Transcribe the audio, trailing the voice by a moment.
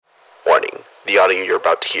The audio you're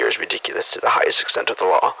about to hear is ridiculous to the highest extent of the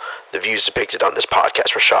law. The views depicted on this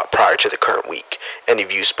podcast were shot prior to the current week. Any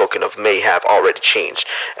views spoken of may have already changed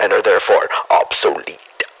and are therefore obsolete.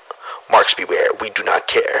 Marks beware, we do not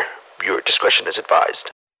care. Your discretion is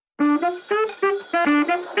advised.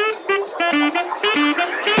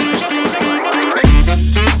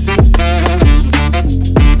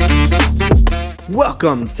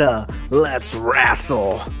 Welcome to Let's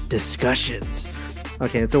Rassle Discussions.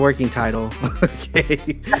 Okay, it's a working title. Okay,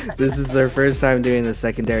 this is our first time doing the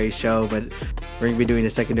secondary show, but we're going to be doing a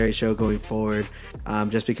secondary show going forward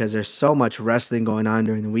just because there's so much wrestling going on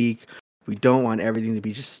during the week. We don't want everything to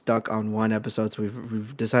be just stuck on one episode, so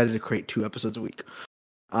we've decided to create 2 episodes a week.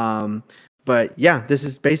 But yeah, this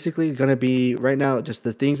is basically going to be right now just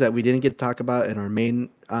the things that we didn't get to talk about in our main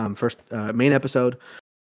main episode,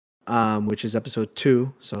 which is episode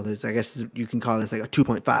 2. So there's, I guess you can call this like a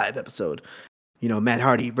 2.5 episode. You know, Matt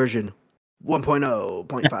Hardy version 1.0,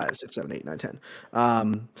 0.5, 6, 7, 8, 9, 10.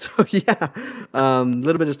 So yeah, a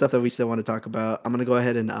little bit of stuff that we still want to talk about. I'm going to go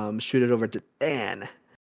ahead and shoot it over to Dan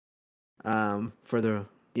for the,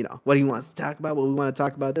 you know, what he wants to talk about, what we want to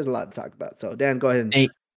talk about. There's a lot to talk about. So Dan, go ahead and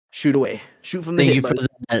shoot away. Shoot from the hip, buddy.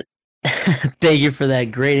 Thank you for that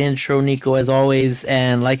great intro, Nico, as always.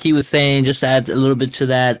 And like he was saying, just to add a little bit to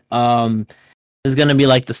that, is going to be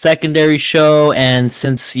like the secondary show, and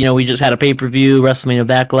since, you know, we just had a pay-per-view, WrestleMania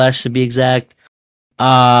Backlash to be exact,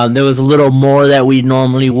 there was a little more that we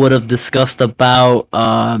normally would have discussed about,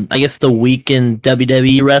 I guess, the week in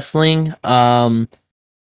WWE wrestling.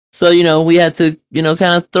 So, you know, we had to, you know,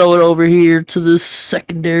 kind of throw it over here to this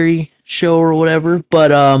secondary show or whatever, but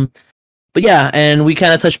yeah, and we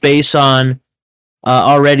kind of touched base on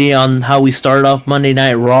already on how we started off Monday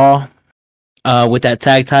Night Raw with that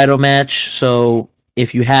tag title match. So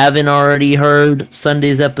if you haven't already heard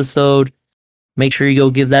Sunday's episode, make sure you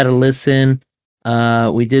go give that a listen.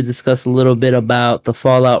 We did discuss a little bit about the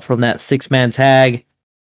fallout from that 6-man tag.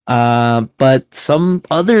 But some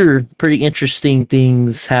other pretty interesting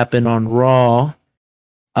things happen on Raw,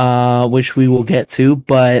 which we will get to.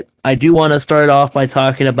 But I do want to start off by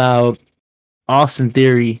talking about Austin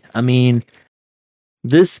Theory. I mean,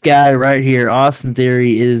 this guy right here, Austin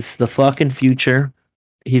Theory, is the fucking future.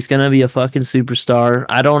 He's going to be a fucking superstar.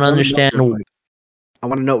 I don't understand. I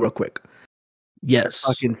want to note real quick. Yes. I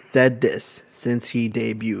fucking said this since he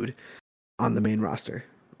debuted on the main roster.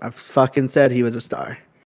 I fucking said he was a star.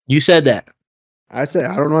 You said that. I said,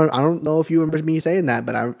 I don't know if you remember me saying that,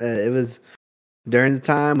 but it was during the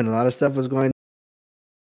time when a lot of stuff was going.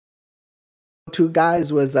 2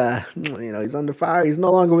 guys was, you know, he's under fire. He's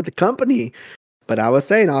no longer with the company. But I was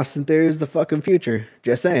saying Austin Theory is the fucking future.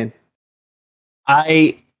 Just saying.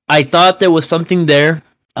 I thought there was something there.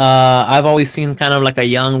 I've always seen kind of like a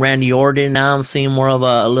young Randy Orton. Now I'm seeing more of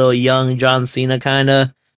a little young John Cena kind of.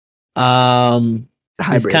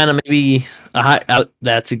 He's kind of maybe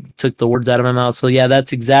took the words out of my mouth. So yeah,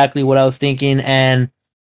 that's exactly what I was thinking. And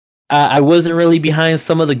I wasn't really behind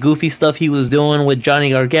some of the goofy stuff he was doing with Johnny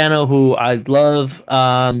Gargano, who I love.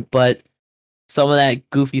 But some of that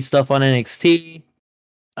goofy stuff on NXT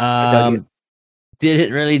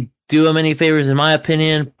didn't really do him any favors in my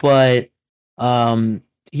opinion. But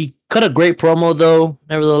he cut a great promo though,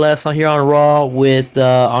 nevertheless, on here on Raw with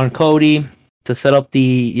on Cody to set up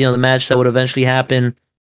the match that would eventually happen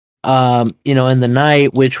in the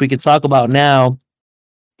night, which we could talk about now.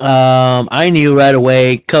 I knew right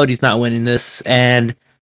away Cody's not winning this, and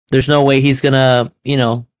there's no way he's gonna,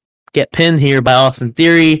 get pinned here by Austin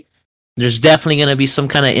Theory. There's definitely gonna be some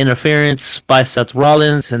kind of interference by Seth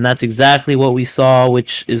Rollins, and that's exactly what we saw,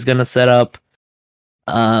 which is gonna set up,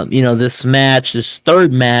 this match, this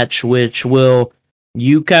third match, which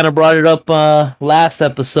you kind of brought it up last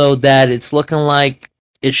episode that it's looking like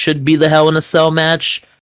it should be the Hell in a Cell match.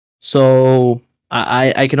 So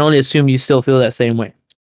I can only assume you still feel that same way.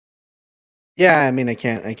 Yeah, I mean, I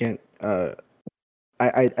can't.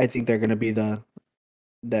 I think they're gonna be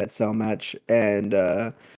that cell match, and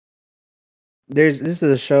this is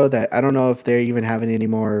a show that I don't know if they're even having any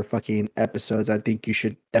more fucking episodes. I think you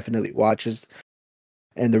should definitely watch this.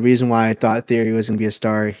 And the reason why I thought Theory was gonna be a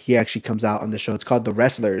star, he actually comes out on the show. It's called The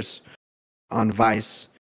Wrestlers on Vice.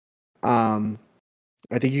 I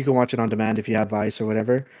think you can watch it on demand if you have Vice or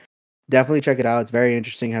whatever. Definitely check it out. It's very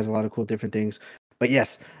interesting. Has a lot of cool different things. But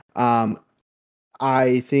yes,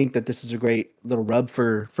 I think that this is a great little rub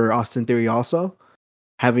for Austin Theory also,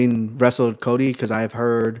 having wrestled Cody, because I've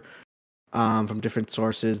heard from different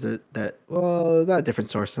sources that well, not different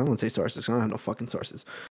sources. I won't say sources. I don't have no fucking sources.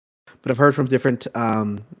 But I've heard from different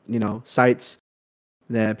sites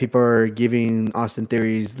that people are giving Austin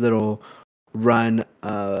Theory's little run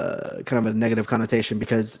kind of a negative connotation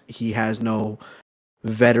because he has no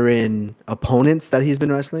veteran opponents that he's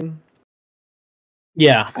been wrestling.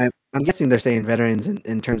 Yeah. I'm guessing they're saying veterans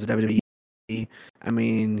in terms of WWE. I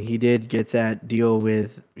mean, he did get that deal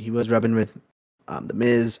with, he was rubbing with the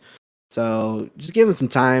Miz. So just give him some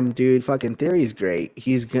time, dude. Fucking Theory's great.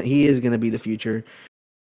 He is gonna be the future.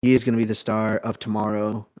 He is gonna be the star of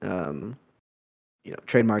tomorrow.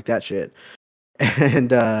 Trademark that shit.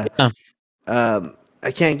 And Yeah.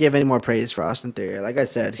 I can't give any more praise for Austin Theory. Like I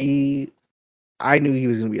said, I knew he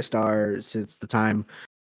was gonna be a star since the time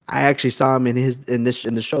I actually saw him in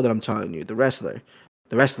the show that I'm telling you, the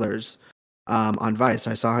wrestlers, on Vice.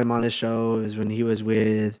 I saw him on this show. It was when he was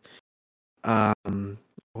with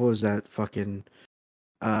what was that fucking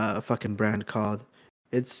brand called?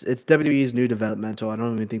 It's WWE's new developmental. I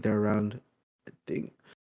don't even think they're around. I think.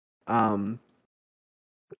 But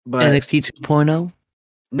NXT 2.0.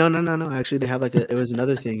 no. Actually, they have it was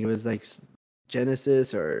another thing. It was like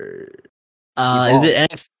Genesis or Is Evolve. it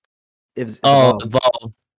NXT? It's Oh, Evolve.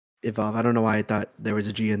 Evolve. Evolve. I don't know why I thought there was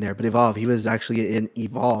a G in there, but Evolve. He was actually in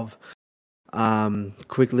Evolve.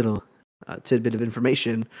 Quick little tidbit of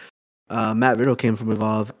information. Matt Riddle came from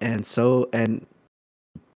Evolve, and so did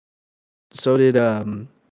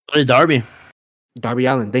What did Darby? Darby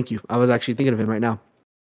Allin. Thank you. I was actually thinking of him right now.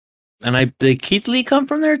 And did Keith Lee come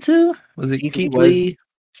from there too? Was it Keith Lee?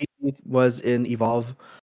 Keith was in Evolve.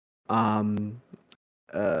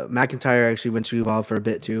 McIntyre actually went to Evolve for a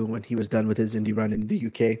bit too when he was done with his indie run in the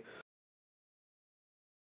UK.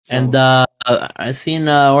 So, And I seen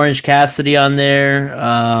Orange Cassidy on there.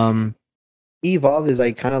 Evolve is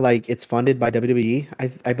kind of like it's funded by WWE.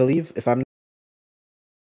 I believe, if I'm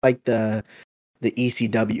like the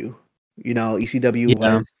ECW. ECW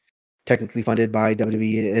was technically funded by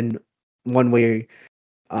WWE in one way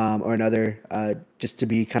or another, just to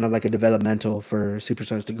be kind of like a developmental for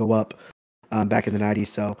superstars to go up back in the 90s.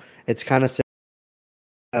 So it's kind of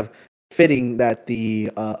fitting that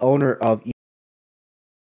the owner of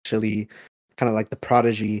actually kind of like the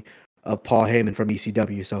prodigy of Paul Heyman from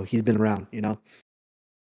ECW. So he's been around,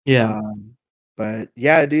 Yeah. But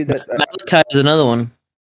yeah, dude, Malachi is another one.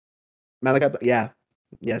 Malachi, yeah,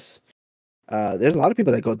 yes. There's a lot of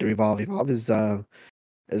people that go through Evolve. Evolve is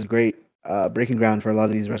great breaking ground for a lot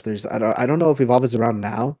of these wrestlers. I don't know if Evolve is around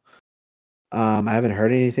now. I haven't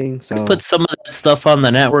heard anything. So Put some of that stuff on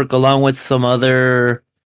the network along with some other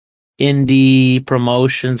indie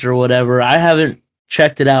promotions or whatever. I haven't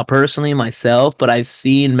checked it out personally myself, but I've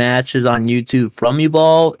seen matches on YouTube from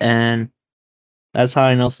Evolve, and that's how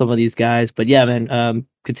I know some of these guys. But yeah, man,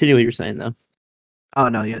 continue what you're saying though. oh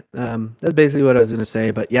no, yeah, that's basically what I was gonna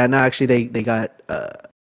say. But yeah, no, actually they got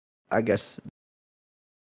I guess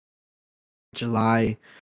July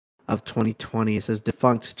of 2020. It says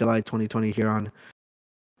defunct July 2020 here on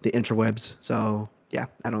the interwebs. So yeah,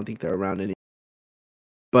 I don't think they're around any.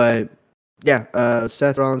 But yeah,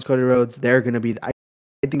 Seth Rollins, Cody Rhodes, they're gonna be. I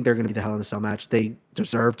think they're gonna be the Hell in a Cell match. They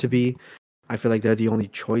deserve to be. I feel like they're the only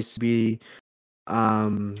choice to be.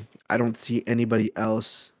 I don't see anybody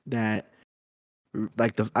else that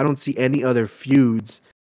I don't see any other feuds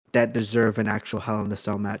that deserve an actual Hell in a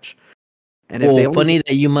Cell match. And if they only, funny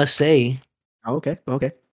that you must say. oh, okay.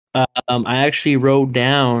 I actually wrote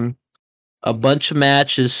down a bunch of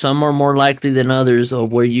matches. Some are more likely than others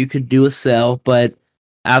of where you could do a sell, but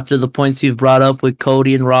after the points you've brought up with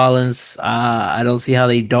Cody and Rollins, I don't see how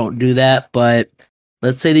they don't do that. But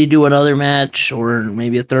let's say they do another match or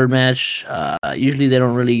maybe a third match. Usually they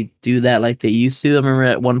don't really do that like they used to. I remember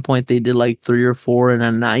at one point they did like 3 or 4 in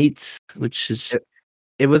a night, which is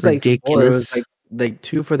it was ridiculous. like 4. It was like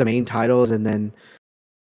 2 for the main titles, and then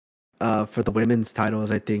for the women's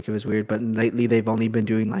titles, I think it was weird. But lately they've only been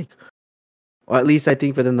doing or at least I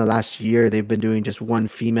think within the last year, they've been doing just 1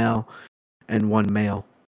 female and 1 male.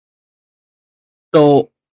 So,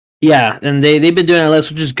 yeah, and they've been doing it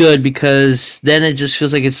less, which is good because then it just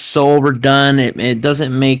feels like it's so overdone. It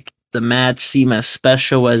doesn't make the match seem as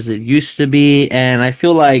special as it used to be, and I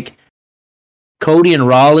feel like Cody and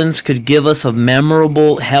Rollins could give us a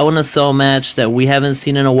memorable Hell in a Cell match that we haven't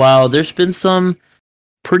seen in a while. There's been some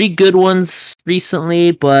pretty good ones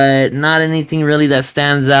recently, but not anything really that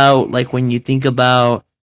stands out. Like when you think about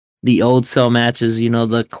the old cell matches,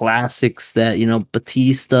 the classics that,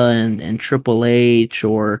 Batista and Triple H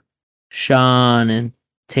or Shawn and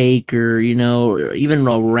Taker, or even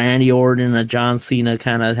a Randy Orton, a John Cena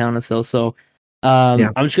kind of Hell in a Cell. So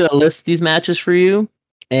Yeah. I'm just gonna list these matches for you,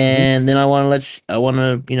 and then I want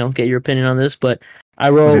to get your opinion on this. But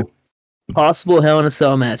I wrote possible Hell in a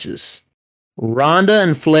Cell matches: Ronda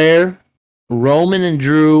and Flair, Roman and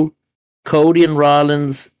Drew, Cody and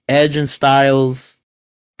Rollins, Edge and Styles,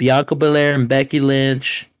 Bianca Belair and Becky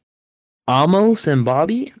Lynch, Almost and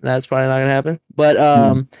Bobby. That's probably not gonna happen. But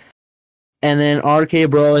and then RK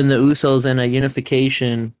Bro and the Usos in a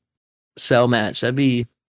unification cell match. That'd be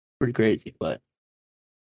pretty crazy. But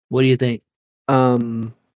what do you think?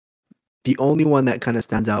 Um, the only one that kind of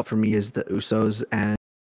stands out for me is the Usos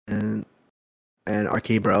and and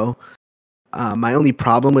RK Bro. My only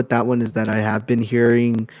problem with that one is that I have been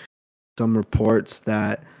hearing some reports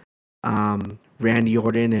that Randy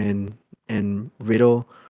Orton and Riddle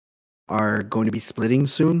are going to be splitting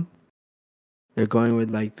soon. They're going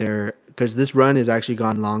with like their because this run has actually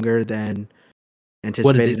gone longer than What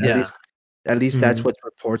did anticipated. it? Yeah. At least that's Mhm. what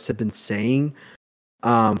reports have been saying.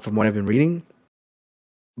 From what I've been reading,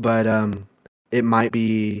 but it might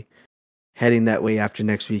be heading that way after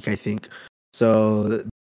next week. I think so.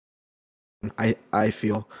 I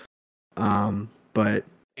feel but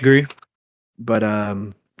Agree.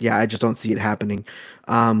 yeah, I just don't see it happening.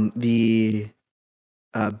 The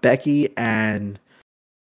Becky and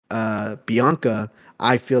Bianca,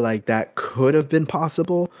 I feel like that could have been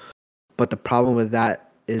possible, but the problem with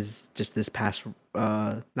that is just this past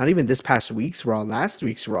not even this past week's Raw, last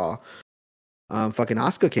week's Raw, fucking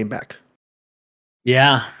Asuka came back.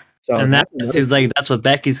 Yeah. So And that that's another seems thing. like that's what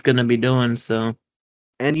Becky's gonna be doing. So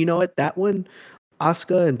And you know what? That one,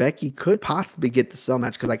 Asuka and Becky could possibly get the cell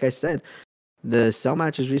match because, like I said, the cell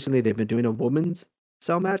matches recently they've been doing a woman's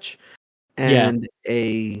cell match yeah, and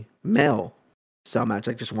a male cell match,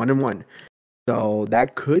 like just 1-on-1. So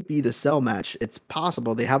that could be the cell match. It's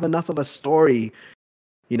possible they have enough of a story,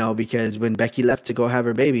 because when Becky left to go have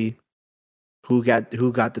her baby, who got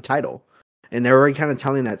the title, and they're already kind of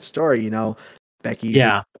telling that story. Becky did.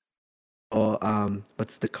 yeah.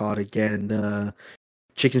 What's the called again? The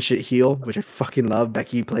chicken shit heel, which I fucking love.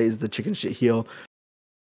 Becky plays the chicken shit heel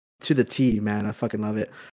to the T, man. I fucking love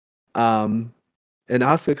it. Um, and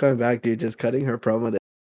Asuka coming back, dude, just cutting her promo this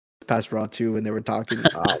past Raw too when they were talking.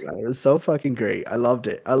 Oh man, it was so fucking great. I loved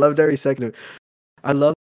it. I loved every second of it. I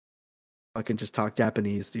love fucking just talk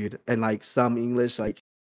Japanese, dude, and like some English, like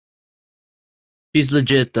She's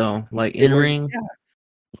legit though. Like they in were. ring. Yeah.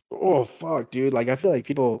 Oh fuck, dude. Like I feel like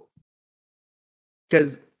people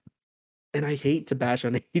because, and I hate to bash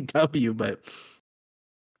on AEW, but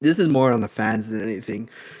this is more on the fans than anything.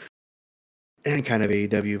 And kind of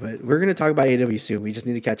AEW, but we're gonna talk about AEW soon. We just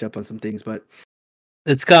need to catch up on some things, but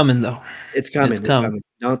It's coming though. it's It's coming. It's coming. coming.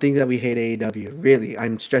 Don't think that we hate AEW. Really,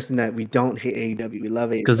 I'm stressing that we don't hate AEW. We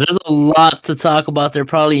love Because AEW. there's a lot to talk about. There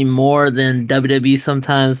probably more than WWE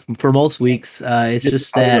sometimes for most weeks. It's This is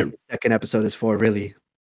just probably that what the second episode is for, really.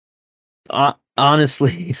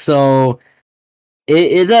 honestly, so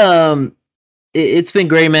it's been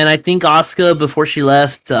great, man. I think Asuka before she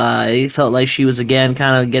left, it felt like she was again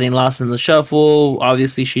kind of getting lost in the shuffle.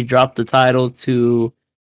 Obviously, she dropped the title to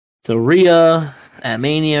Rhea at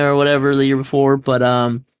Mania or whatever the year before, but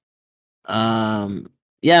um,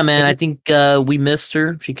 yeah, I man, I think think we missed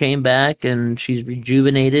her. She came back and she's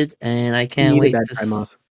rejuvenated, and I she can't needed wait that to. time off.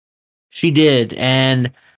 She did,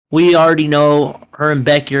 and we already know her and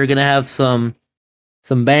Becky are gonna have some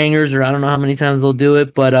bangers, or I don't know how many times they'll do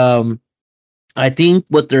it, but I think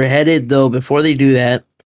what they're headed though before they do that,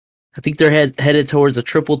 I think they're headed towards a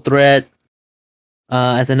triple threat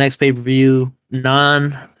at the next pay per view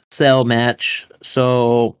non cell match.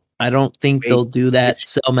 So I don't think Wait, they'll do that which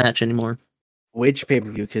cell match anymore. which pay per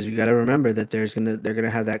view? Because you got to remember that they're gonna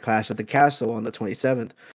have that Clash at the Castle on the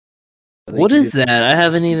 27th. So they What could do is that? I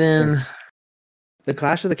haven't even. the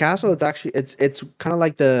Clash of the Castle. It's actually it's kind of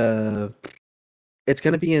like it's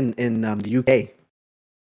gonna be in the UK.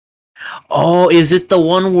 Oh, is it the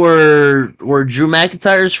one where Drew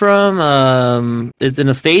McIntyre's from? It's in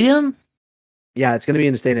a stadium. Yeah, it's gonna be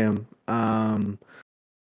in the stadium.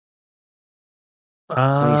 27th.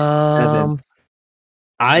 Um,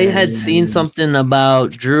 I had seen And something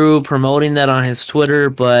about Drew promoting that on his Twitter,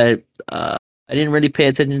 but I didn't really pay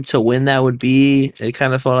attention to when that would be. It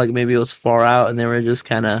kind of felt like maybe it was far out, and they were just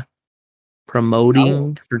kind of no,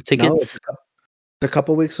 promoting for no, it's tickets. a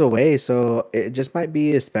couple weeks away, so it just might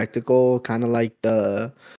be a spectacle, kind of like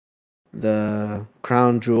the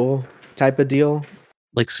Crown Jewel type of deal.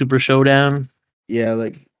 Like Super Showdown. Yeah,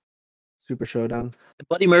 like Super Showdown.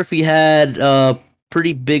 Buddy Murphy had a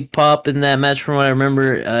pretty big pop in that match, from what I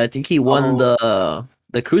remember. I think he won Oh,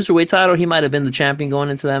 the cruiserweight title. He might have been the champion going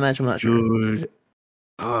into that match. I'm not sure. dude.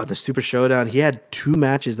 Oh, the Super Showdown. He had two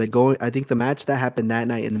matches that go. I think the match that happened that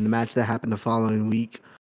night and then the match that happened the following week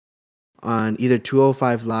on either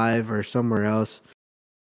 205 Live or somewhere else.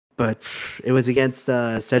 But it was against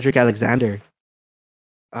Cedric Alexander.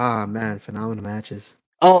 Ah, man, phenomenal matches.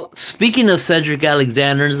 Oh, speaking of Cedric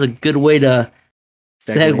Alexander, this is a good way to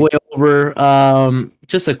Segue. segue over.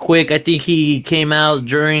 Just a quick. I think he came out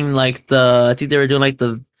during like the. I think they were doing like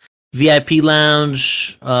the VIP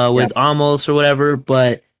lounge with Yep. Amos or whatever.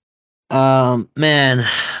 But man,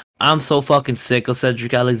 I'm so fucking sick of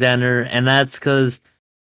Cedric Alexander, and that's because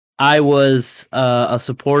I was a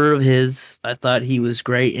supporter of his. I thought he was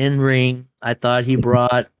great in ring. I thought he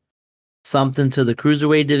brought something to the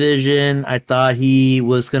cruiserweight division. I thought he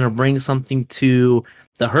was gonna bring something to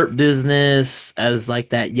the Hurt Business as like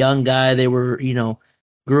that young guy they were,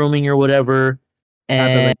 grooming or whatever.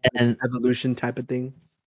 Type of like And evolution type of thing.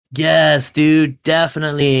 yes, dude,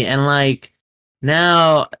 definitely. And like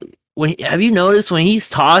now, when have you noticed when he's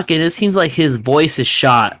talking, it seems like his voice is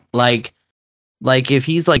shot. Like if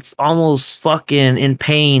he's like almost fucking in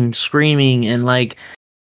pain, screaming, and like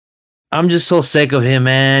I'm just so sick of him,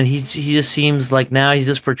 man. He just seems like now he's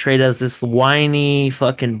just portrayed as this whiny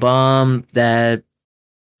fucking bum that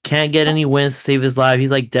can't get any wins to save his life. He's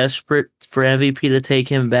like desperate for MVP to take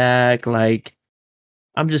him back. Like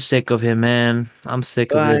I'm just sick of him, man. I'm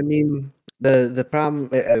sick Well, of I it. mean, the problem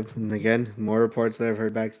again, more reports that I've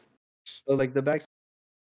heard back. So like the back,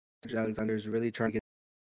 Alexander is really trying to get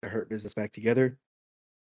the Hurt Business back together.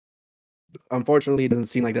 Unfortunately, it doesn't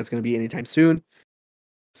seem like that's going to be anytime soon,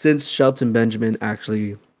 since Shelton Benjamin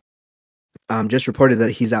actually just reported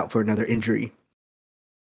that he's out for another injury.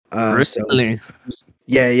 So Really?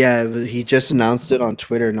 yeah, he just announced it on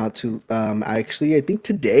Twitter. Not too actually, I think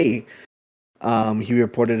today. He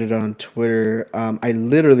reported it on Twitter. I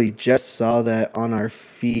literally just saw that on our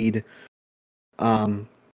feed.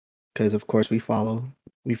 Because of course we follow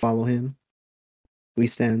him. We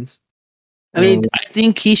stands. I mean, I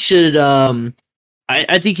think he should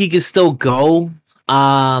I think he could still go.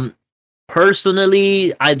 Um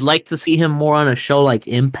Personally, I'd like to see him more on a show like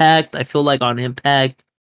Impact. I feel like on Impact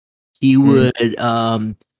he would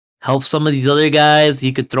help some of these other guys.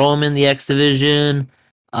 You could throw him in the X division.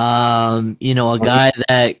 A guy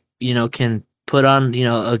that can put on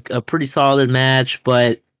a pretty solid match,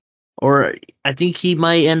 but or I think he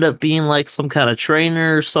might end up being like some kind of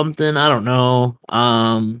trainer or something. I don't know.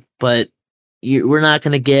 But we're not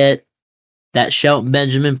gonna get that Shelton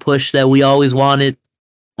Benjamin push that we always wanted.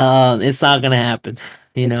 It's not gonna happen.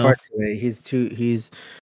 You It's know. far too late.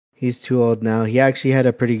 He's too old now. He actually had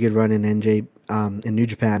a pretty good run in NJ in New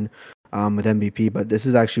Japan with MVP, but this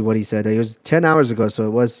is actually what he said. It was 10 hours ago, so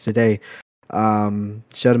it was today. Sheldon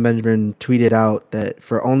Benjamin tweeted out that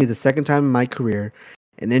for only the second time in my career,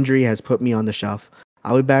 an injury has put me on the shelf.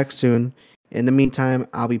 I'll be back soon. In the meantime,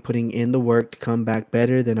 I'll be putting in the work to come back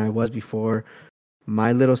better than I was before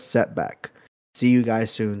my little setback. See you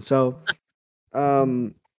guys soon. So,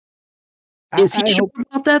 um, Is he I sure hope.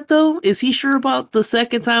 about that though? Is he sure about the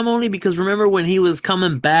second time only? Because remember when he was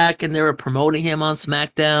coming back and they were promoting him on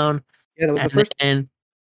SmackDown, Yeah, that was the and first. then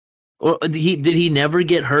or did he never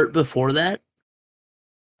get hurt before that?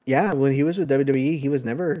 Yeah, when he was with WWE, he was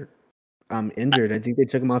never injured. I think they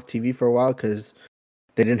took him off TV for a while because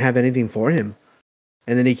they didn't have anything for him.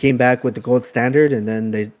 And then he came back with the gold standard, and then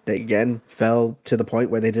they again fell to the point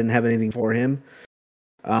where they didn't have anything for him.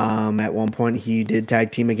 At one point, he did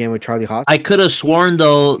tag team again with Charlie Haas. I could have sworn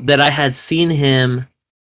though that I had seen him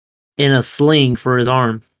in a sling for his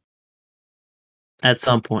arm at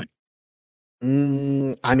some point.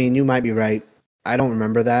 I mean, you might be right. I don't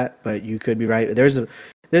remember that, but you could be right. There's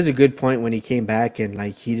a good point when he came back and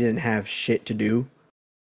like he didn't have shit to do,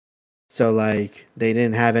 so like they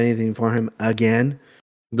didn't have anything for him again,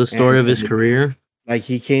 The and story of so his career. like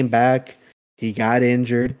he came back, he got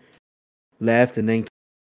injured, left, and then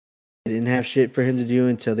they didn't have shit for him to do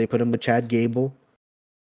until they put him with Chad Gable.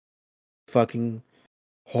 Fucking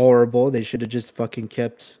horrible. They should have just fucking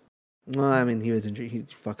kept. Well, I mean, he was injured. He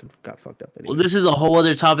fucking got fucked up Well, anyway. this is a whole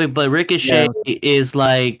other topic, but Yeah.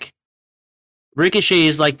 Ricochet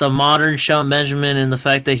is like the modern Shelton Benjamin in the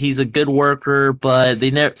fact that he's a good worker, but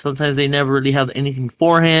sometimes they never really have anything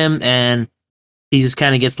for him, and he just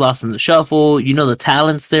kind of gets lost in the shuffle. You know the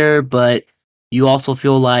talent's there, but you also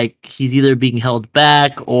feel like he's either being held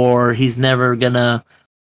back or he's never gonna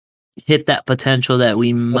hit that potential that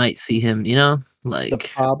we The, might see him. You know, the like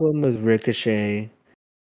problem with Ricochet,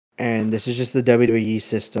 and this is just the WWE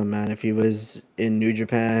system, man. If he was in New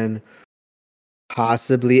Japan,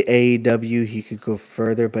 possibly AEW, he could go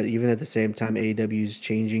further. But even at the same time, AEW is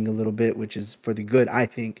changing a little bit, which is for the good, I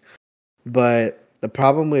think. But the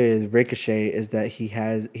problem with Ricochet is that he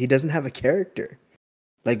doesn't have a character.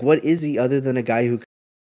 Like, what is he other than a guy who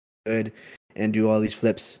could and do all these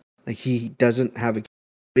flips? Like, he doesn't have a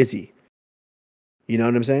busy. You know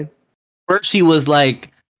what I'm saying? first he was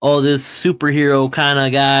like oh, this superhero kind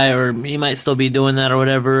of guy, or he might still be doing that or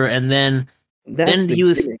whatever. And That's then the he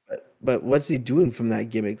was gimmick. But what's he doing from that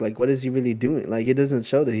gimmick? Like, what is he really doing? Like, it doesn't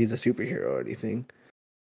show that he's a superhero or anything.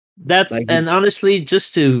 that's Like, and honestly,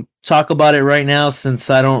 just to talk about it right now, since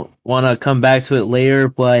I don't want to come back to it later,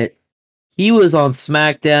 but he was on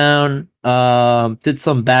SmackDown, did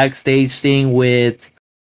some backstage thing with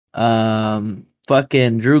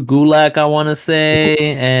fucking Drew Gulak, I want to say,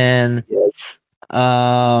 and yes.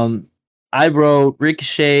 um I wrote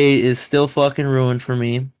Ricochet is still fucking ruined for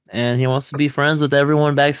me, and he wants to be friends with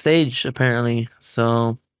everyone backstage apparently.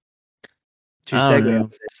 So To I don't segue off know.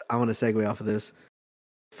 of this, I want to segue off of this.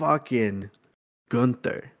 Fucking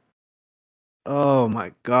Gunther. Oh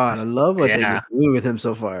my god, I love what they've been Yeah. doing with him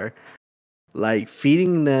so far. Like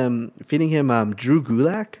feeding him Drew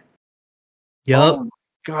Gulak. Oh Yup. my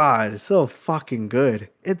god, it's so fucking good.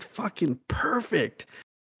 It's fucking perfect.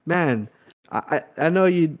 Man, I know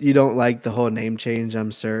you don't like the whole name change,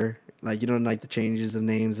 I'm sure. Like you don't like the changes of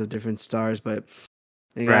names of different stars, but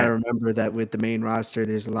you gotta Right. remember that with the main roster,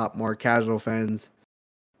 there's a lot more casual fans.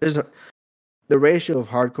 The ratio of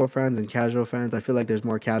hardcore fans and casual fans. I feel like there's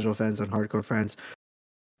more casual fans than hardcore fans.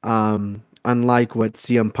 Unlike what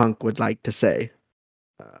CM Punk would like to say.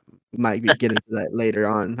 We might be getting to that later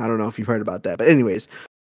on. I don't know if you've heard about that, but anyways,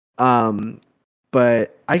 um,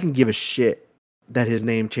 but I can give a shit that his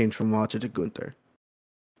name changed from Walter to Gunther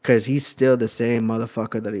because he's still the same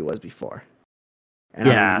motherfucker that he was before, and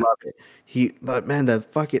I Yeah. love it. But man, the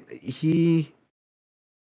fucking he,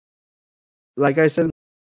 like I said,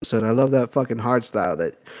 so I love that fucking hard style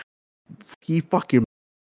that he fucking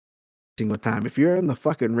single time. If you're in the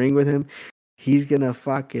fucking ring with him, he's gonna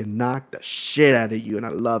fucking knock the shit out of you, and I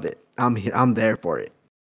love it. I'm there for it.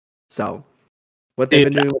 So what they've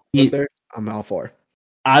Dude, been doing with he, Gunther, I'm all for.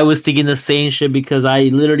 I was thinking the same shit because I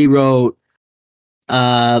literally wrote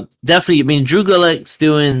definitely. I mean, Drew Gulak's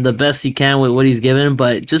doing the best he can with what he's given,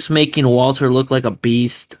 but just making Walter look like a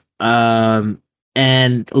beast.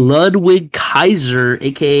 And Ludwig Kaiser,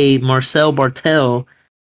 aka Marcel Bartel,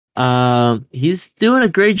 he's doing a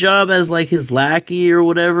great job as like his lackey or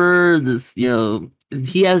whatever. This,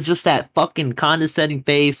 he has just that fucking condescending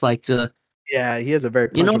face, like the, Yeah, he has a very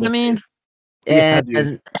you know what I punchable mean? face. Yeah,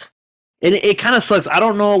 And dude. it kind of sucks. I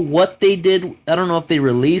don't know what they did. I don't know if they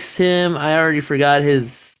released him. I already forgot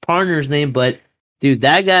his partner's name, but dude,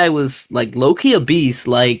 that guy was like low key a beast.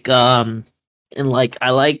 Like, and like I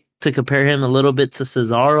like to compare him a little bit to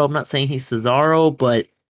Cesaro. I'm not saying he's Cesaro, but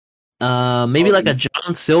maybe Oh, like a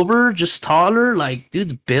John Silver, just taller. Like,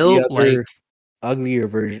 dude's the built like other uglier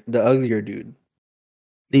version, the uglier dude.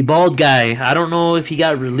 the bald guy. I don't know if he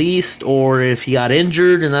got released or if he got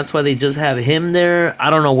injured, and that's why they just have him there. I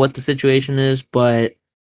don't know what the situation is, but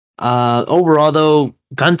overall, though,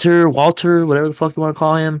 Gunter, Walter, whatever the fuck you want to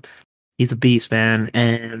call him, he's a beast, man.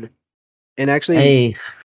 And And actually, hey,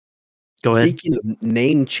 go ahead. speaking of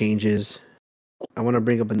name changes, I want to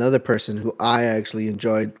bring up another person who I actually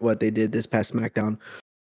enjoyed what they did this past SmackDown.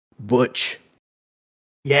 Butch.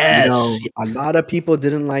 You Yes, know, a lot of people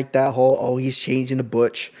didn't like that whole, oh, he's changing to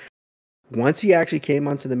Butch. Once he actually came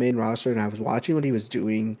onto the main roster and I was watching what he was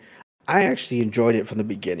doing, I actually enjoyed it from the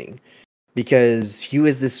beginning because he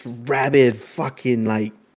was this rabid fucking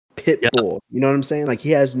like pit yeah, bull. You know what I'm saying? Like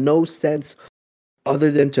he has no sense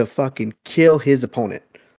other than to fucking kill his opponent.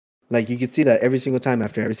 Like you could see that every single time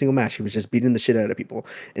after every single match, he was just beating the shit out of people.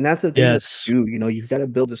 And that's the thing that yes, they do. You know, you got to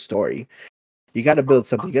build a story. You got to build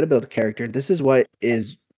something. You got to build a character. This is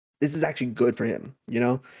actually good for him. You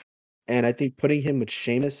know, and I think putting him with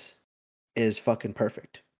Sheamus is fucking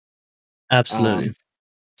perfect. absolutely. Um,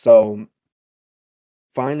 so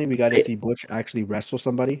finally we got to I- see Butch actually wrestle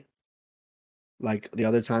somebody. Like the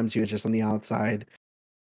other times, he was just on the outside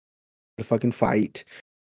to fucking fight.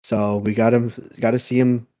 So we got to see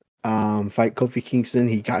him fight Kofi Kingston.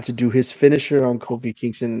 He got to do his finisher on Kofi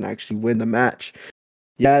Kingston and actually win the match.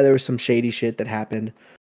 Yeah, there was some shady shit that happened,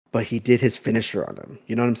 but he did his finisher on him.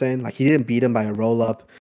 You know what I'm saying? Like he didn't beat him by a roll up.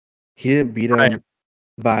 He didn't beat Right. him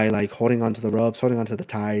by like holding onto the ropes, holding onto the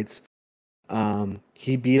tides.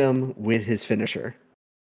 He beat him with his finisher.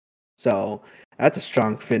 So that's a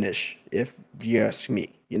strong finish, if you ask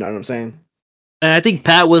me. You know what I'm saying? And I think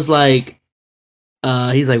Pat was like,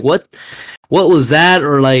 he's like, what was that,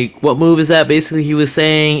 or like, what move is that? Basically, he was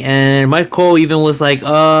saying, and Mike Cole even was like,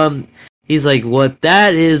 he's like, what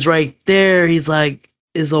that is right there. He's like,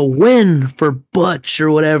 is a win for Butch or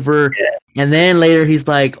whatever. Yeah. And then later he's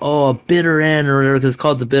like, oh, a bitter end or whatever, because it's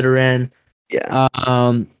called the bitter end. Yeah. I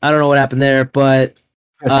don't know what happened there, but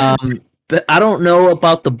I don't know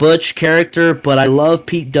about the Butch character, but I love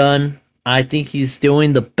Pete Dunne. I think he's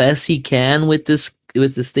doing the best he can with this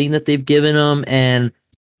this thing that they've given him, and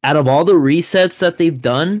out of all the resets that they've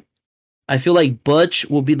done, I feel like Butch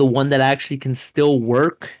will be the one that actually can still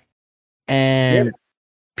work. Yeah, And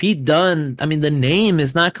Pete Dunne, I mean, the name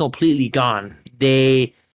is not completely gone.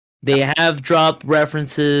 They have dropped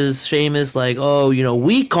references, Sheamus, like, oh,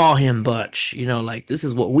 we call him Butch. Like this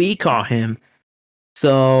is what we call him.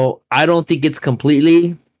 So I don't think it's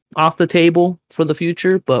completely off the table for the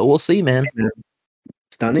future, but we'll see, man.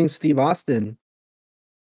 stunning Steve Austin.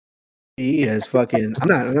 He is fucking.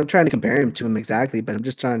 I'm not trying to compare him to him exactly, but I'm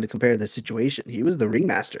just trying to compare the situation. He was the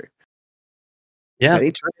ringmaster. Yeah. Then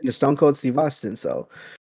he turned into Stone Cold Steve Austin. So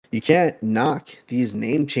you can't knock these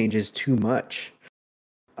name changes too much.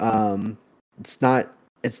 Um, it's not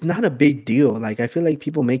a big deal. Like I feel like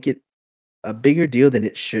people make it a bigger deal than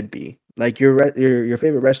it should be. Like your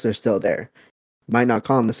favorite wrestler is still there. Might not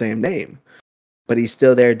call him the same name, but he's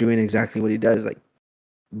still there doing exactly what he does. Like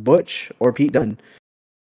Butch or Pete Dunne,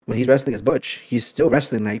 when he's wrestling as Butch, he's still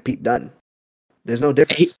wrestling like Pete Dunne. There's no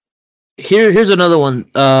difference. Here's another one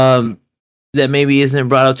that maybe isn't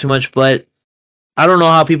brought up too much, but I don't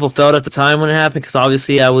know how people felt at the time when it happened, because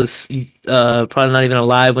obviously I was probably not even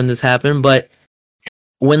alive when this happened. But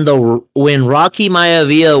when Rocky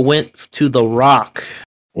Maivia went to The Rock,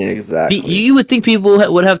 Exactly. you would think people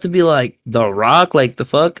would have to be like, The Rock, like the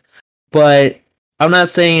fuck. But I'm not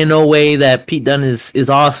saying in no way that Pete Dunne is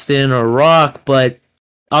Austin or Rock, but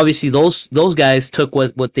obviously those guys took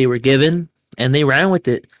what they were given and they ran with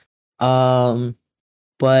it.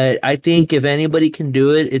 But I think if anybody can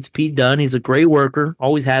do it, it's Pete Dunne. He's a great worker,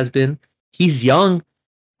 always has been. He's young.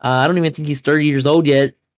 I don't even think he's 30 years old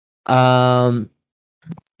yet.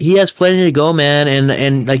 He has plenty to go, man.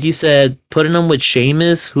 And like you said, putting him with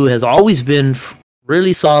Sheamus, who has always been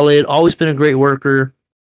really solid, always been a great worker.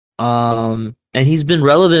 And he's been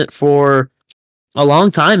relevant for a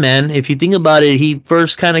long time, man. If you think about it, he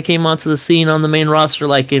first kind of came onto the scene on the main roster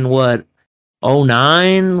like in what,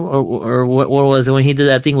 '09 or what was it when he did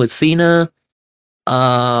that thing with Cena?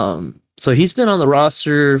 So he's been on the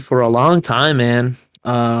roster for a long time, man.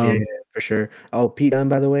 Yeah, for sure. Oh, Pete Dunne,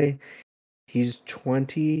 by the way, he's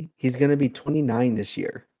 20. He's gonna be 29 this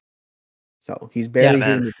year. So he's barely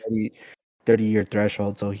hitting the 30-year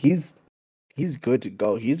threshold. So he's good to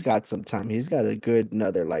go. He's got some time. He's got a good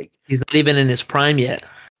another he's not even in his prime yet.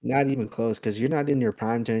 Not even close, because you're not in your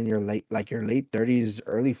prime to in your late 30s,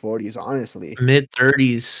 early 40s, honestly. Mid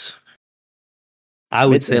 30s. I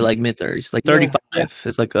would say like mid 30s. Like 35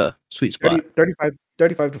 is like a sweet spot.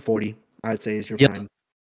 35 to 40, I'd say is your prime.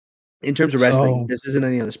 In terms of wrestling, this isn't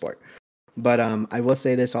any other sport. But I will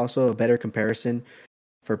say this also, a better comparison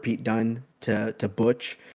for Pete Dunne to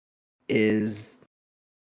Butch is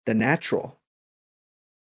The Natural.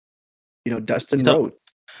 Dustin Rhodes.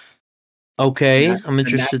 Okay, I'm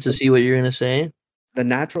interested to see what you're gonna say. The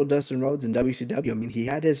Natural Dustin Rhodes in WCW. I mean, he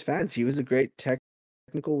had his fans. He was a great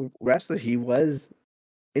technical wrestler. He was,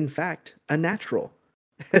 in fact, a natural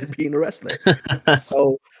at being a wrestler.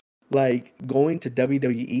 So, like, going to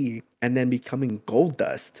WWE and then becoming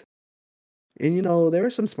Goldust. And, there were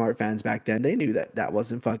some smart fans back then. They knew that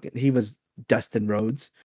wasn't fucking... He was Dustin Rhodes.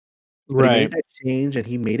 But he made that change and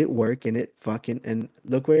he made it work, and and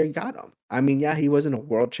look where it got him. I mean, yeah, he wasn't a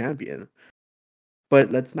world champion,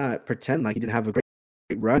 but let's not pretend like he didn't have a great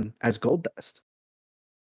run as Goldust.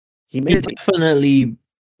 He definitely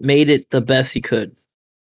made it the best he could.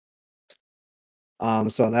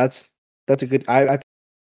 So that's a good I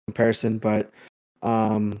comparison, but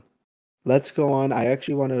let's go on. I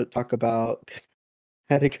actually want to talk about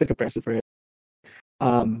had a good comparison for it.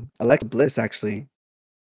 Alexa Bliss actually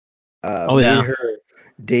made her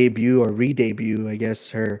debut or re-debut, I guess,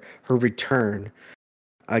 her return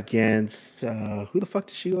against who the fuck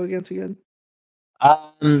did she go against again?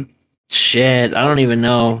 Shit, I don't even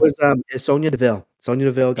know. It was Sonya Deville. Sonya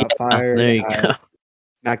Deville got fired. There you go.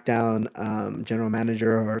 SmackDown general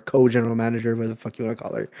manager or co-general manager, whatever the fuck you want to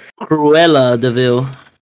call her. Cruella Deville.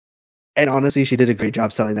 And honestly, she did a great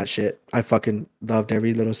job selling that shit. I fucking loved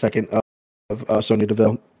every little second of Sonya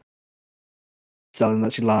Deville selling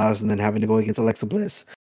that she lost and then having to go against Alexa Bliss.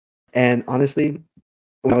 And honestly,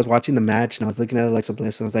 when I was watching the match and I was looking at Alexa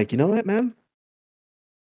Bliss, I was like, you know what, man?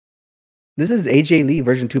 This is AJ Lee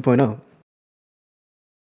version 2.0.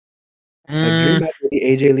 A dream match would be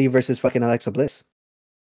AJ Lee versus fucking Alexa Bliss.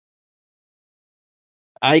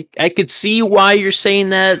 I could see why you're saying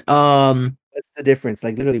that. What's the difference?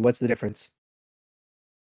 Like, literally, what's the difference?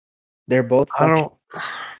 They're both fucking...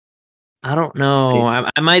 I don't know.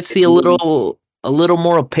 I might see a little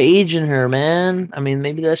more of Paige in her, man. I mean,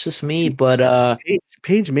 maybe that's just me, but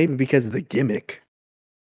Paige maybe because of the gimmick.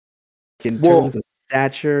 In terms of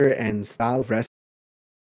stature and style of wrestling,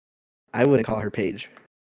 I wouldn't call her Paige.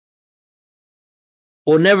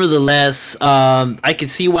 Well, nevertheless, I can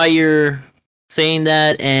see why you're saying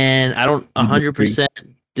that, and I don't You disagree? 100%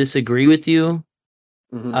 disagree with you.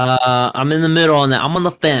 Mm-hmm. I'm in the middle on that. I'm on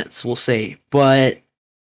the fence, we'll say, but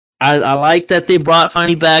I like that they brought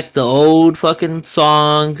finally back the old fucking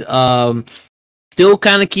song. Still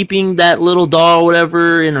kind of keeping that little doll,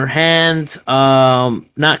 whatever, in her hand.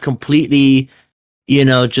 Not completely,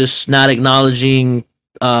 just not acknowledging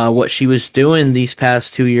what she was doing these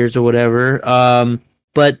past 2 years or whatever.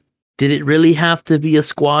 But did it really have to be a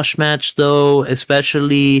squash match though?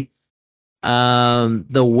 Especially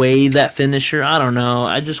the way that finisher. I don't know.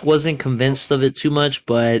 I just wasn't convinced of it too much,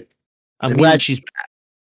 but I I'm glad mean, she's.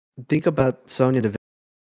 think about Sonya Deville.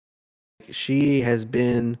 She has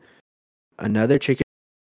been another chicken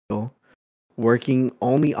working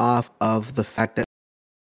only off of the fact that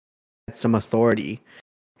some authority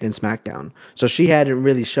in SmackDown. So she hadn't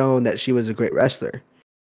really shown that she was a great wrestler.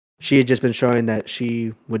 She had just been showing that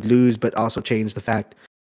she would lose, but also change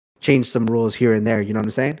some rules here and there. You know what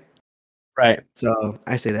I'm saying? Right. So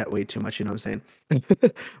I say that way too much. You know what I'm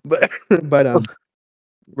saying? but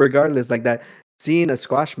regardless, like that, seeing a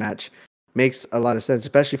squash match makes a lot of sense,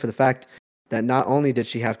 especially for the fact that not only did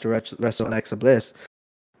she have to wrestle Alexa Bliss,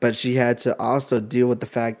 but she had to also deal with the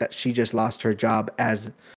fact that she just lost her job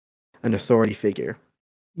as an authority figure.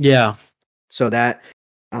 Yeah. So that,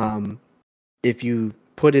 um, if you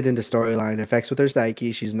put it into storyline, affects with her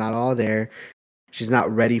psyche. She's not all there. She's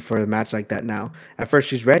not ready for a match like that now. At first,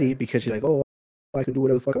 she's ready because she's like, "Oh, I can do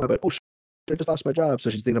whatever the fuck I want." But oh, shit, I just lost my job. So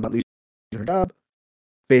she's thinking about losing her job,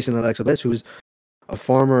 facing Alexa Bliss, who's a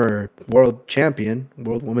former world champion,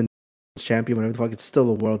 world women's champion, whatever the fuck. It's still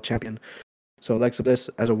a world champion. So Alexa Bliss,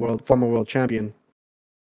 as a former world champion,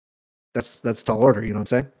 that's tall order. You know what I'm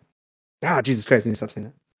saying? Ah, Jesus Christ! I need to stop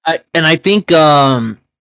saying that.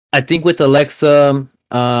 I think with Alexa,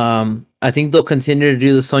 I think they'll continue to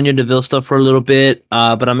do the Sonya Deville stuff for a little bit.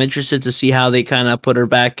 But I'm interested to see how they kind of put her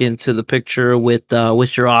back into the picture with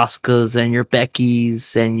your Oscars and your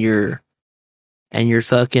Beckys and your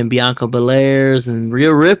fucking Bianca Belairs and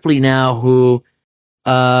Rhea Ripley now, who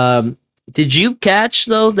um did you catch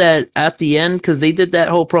though that at the end, because they did that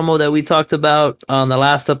whole promo that we talked about on the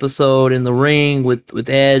last episode in the ring with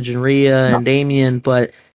Edge and Rhea No. and Damien,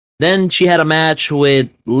 but then she had a match with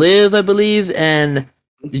Liv, I believe, and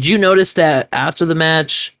did you notice that after the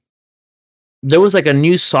match there was like a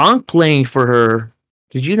new song playing for her?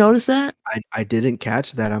 Did you notice that? I didn't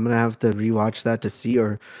catch that. I'm gonna have to rewatch that to see,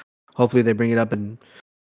 or hopefully they bring it up in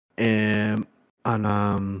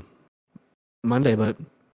on Monday. But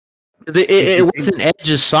 'Cause It, if it, you it think wasn't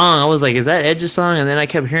Edge's song. I was like, is that Edge's song? And then I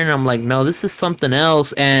kept hearing it. I'm like, no, this is something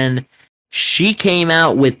else. And she came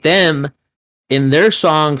out with them in their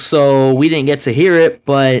song, so we didn't get to hear it.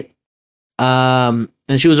 But and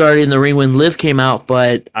she was already in the ring when Liv came out.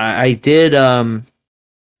 But I did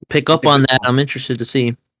pick it's up a on good that. call. I'm interested to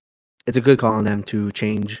see. It's a good call on them to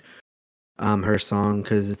change her song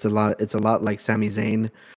because it's a lot like Sami Zayn.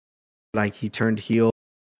 Like he turned heel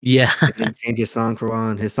Yeah, and then changed his song for a while,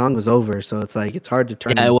 and his song was over. So it's like it's hard to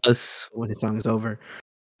turn yeah, him it was. when his song is over.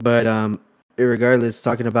 But regardless,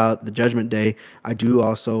 talking about the Judgment Day, I do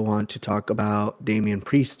also want to talk about Damian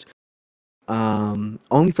Priest.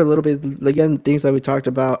 Only for a little bit. Again, things that we talked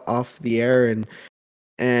about off the air,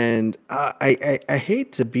 and I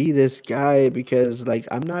hate to be this guy because like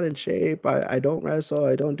I'm not in shape. I don't wrestle.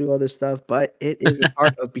 I don't do all this stuff, but it is a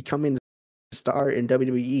part of becoming a star in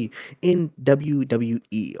WWE. In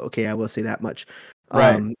WWE, okay, I will say that much.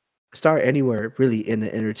 Right. Um, Star anywhere really in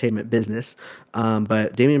the entertainment business.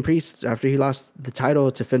 But Damian Priest, after he lost the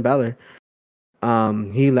title to Finn Balor,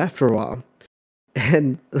 he left for a while.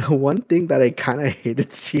 And the one thing that I kind of hated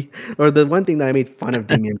to see, or the one thing that I made fun of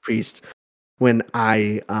Damian Priest when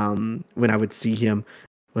I would see him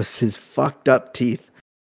was his fucked up teeth.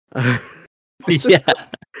 It's Yeah, just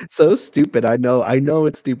so stupid. I know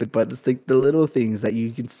it's stupid, but it's like the little things that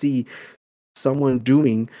you can see someone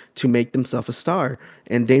doing to make themselves a star.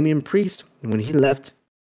 And Damian Priest, when he left,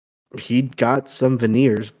 he got some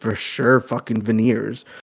veneers for sure, fucking veneers,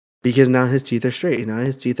 because now his teeth are straight. Now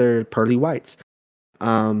his teeth are pearly whites.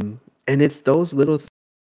 And it's those little.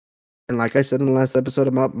 And like I said in the last episode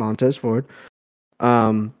about Montez Ford,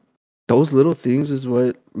 um, those little things is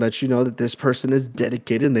what lets you know that this person is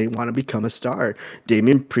dedicated and they want to become a star.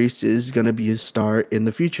 Damian Priest is going to be a star in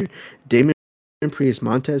the future. Damian Priest,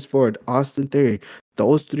 Montez Ford, Austin Theory,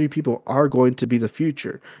 those three people are going to be the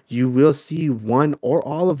future. You will see one or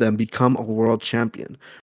all of them become a world champion.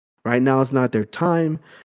 Right now, it's not their time,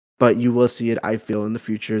 but you will see it. I feel in the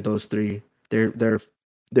future, those three, they're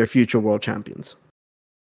future world champions.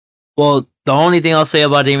 Well, the only thing I'll say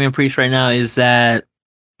about Damian Priest right now is that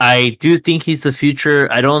I do think he's the future.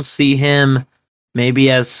 I don't see him maybe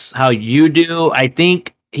as how you do. I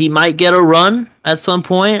think he might get a run at some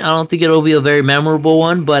point. I don't think it'll be a very memorable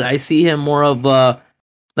one, but I see him more of a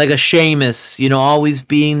like a Sheamus, always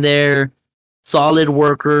being there, solid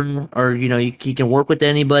worker, or he can work with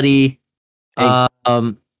anybody. Hey,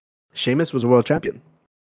 Um, Sheamus was a world champion.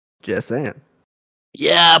 Just saying.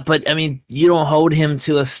 yeah, but I mean, you don't hold him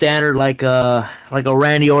to a standard like a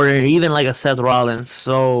Randy Orton, or even like a Seth Rollins.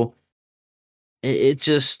 So it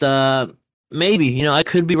just maybe I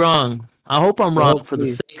could be wrong. I hope I'm But wrong for the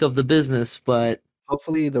hopefully, sake of the business, but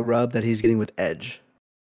hopefully the rub that he's getting with Edge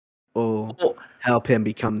will oh, help him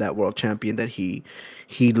become that world champion that he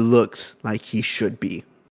looks like he should be.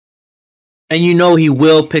 and he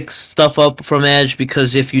will pick stuff up from Edge,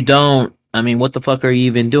 because if you don't, I mean, what the fuck are you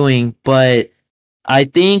even doing? But I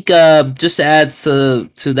think just to add to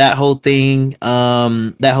that whole thing,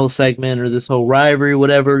 that whole segment or this whole rivalry,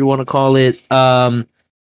 whatever you want to call it,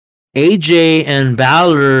 AJ and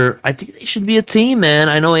Balor, I think they should be a team, man.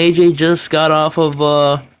 I know AJ just got off of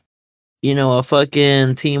a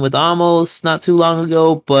fucking team with Amos not too long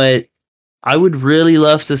ago, but I would really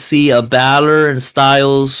love to see a Balor and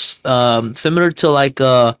Styles, similar to like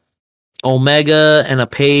a Omega and a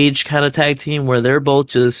Page kind of tag team where they're both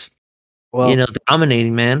just Well,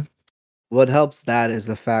 dominating, man. what helps that is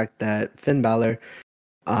the fact that Finn Balor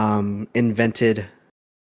invented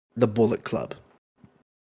the Bullet Club.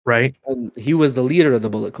 Right. And he was the leader of the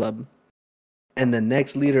Bullet Club. And the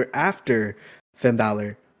next leader after Finn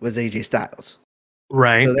Balor was AJ Styles.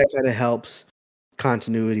 Right. So that kind of helps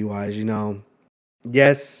continuity wise,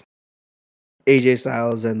 Yes, AJ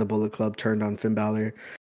Styles and the Bullet Club turned on Finn Balor,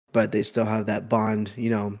 but they still have that bond,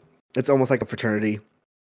 It's almost like a fraternity,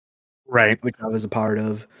 Right. which I was a part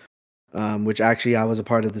of. Which actually I was a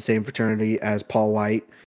part of the same fraternity as Paul White,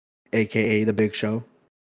 aka the Big Show.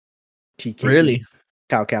 TKE, Really.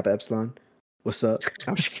 Tau Kappa Epsilon. What's up?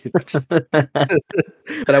 I'm just kidding.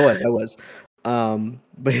 But I was.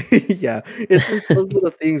 But yeah, it's just those little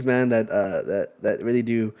things, man, that really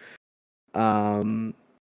do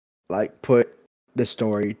like put the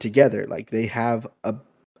story together. Like they have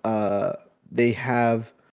a they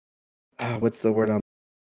have what's the word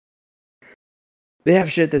they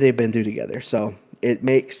have shit that they've been through together. So it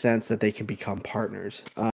makes sense that they can become partners.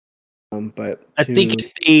 But I think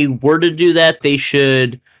if they were to do that, they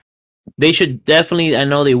should definitely, I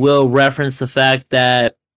know they will reference the fact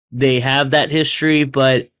that they have that history,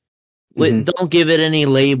 but Mhm. don't give it any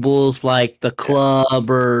labels like the club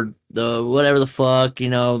or the whatever the fuck. We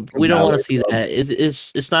don't want Balor to see Club. that.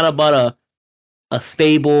 It's not about a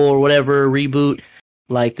stable or whatever reboot.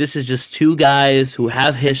 Like, this is just two guys who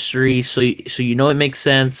have history, so it makes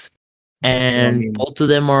sense, Well, I and mean, both of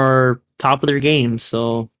them are top of their game.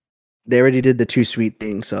 So they already did the too sweet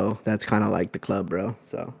thing, so that's kind of like the club, bro.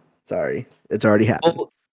 So sorry, it's already happened.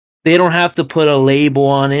 well, they don't have to put a label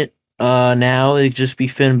on it. Now it'd just be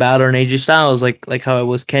Finn Balor and AJ Styles, like how it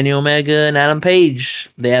was Kenny Omega and Adam Page.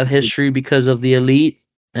 They have history because of the Elite,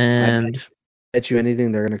 I and bet you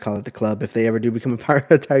anything they're gonna call it the club. If they ever do become a part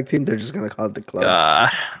of a tag team, they're just gonna call it the club.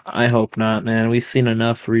 I hope not, man. We've seen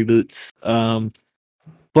enough reboots.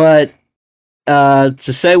 But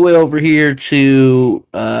to segue over here to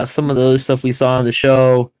some of the other stuff we saw on the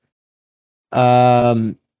show.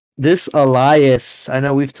 Um, this Elias, I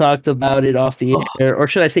know we've talked about it off the Oh, air, or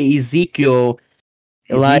should I say Ezekiel,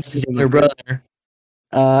 Elias' Ezekiel, my younger friend.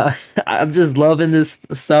 brother. I'm just loving this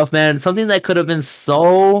stuff, man. Something that could have been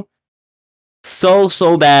so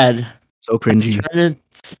bad So has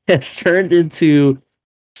cringy. turned into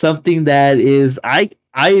something that is I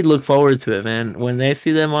look forward to it, man. When they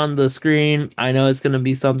see them on the screen, I know it's gonna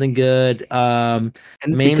be something good. And it's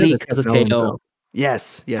because Mainly of because of Kevin Owens, KO. though.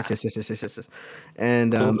 Yes.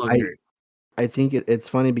 And So fucking great. I think it's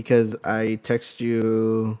funny because I text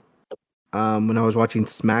you when I was watching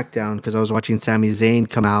SmackDown because I was watching Sami Zayn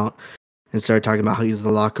come out and start talking about how he's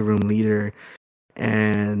the locker room leader.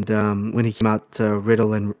 And when he came out to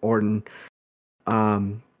Riddle and Orton,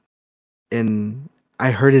 um, and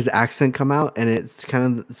I heard his accent come out, and it's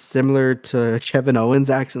kind of similar to Kevin Owens'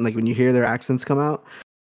 accent. Like when you hear their accents come out,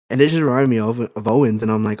 and it just reminded me of Owens,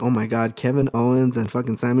 and I'm like, oh my god, Kevin Owens and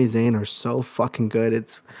fucking Sami Zayn are so fucking good.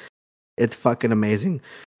 It's fucking amazing.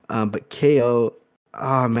 But KO,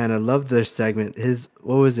 oh man, I love their segment. His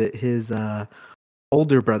what was it? His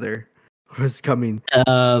older brother was coming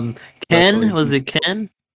Um, Ken, wrestling. was it Ken?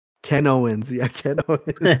 Ken Owens, yeah, Ken Owens.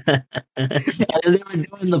 And they were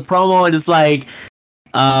doing the promo, and it's like,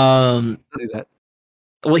 um, Don't do that.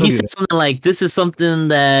 well, Don't he do said that. something like, "This is something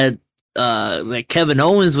that like Kevin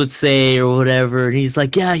Owens would say or whatever. And he's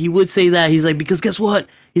like, yeah, he would say that. He's like, because guess what?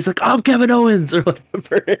 He's like, I'm Kevin Owens or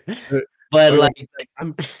whatever. But Or like, like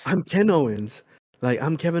I'm Ken Owens. Like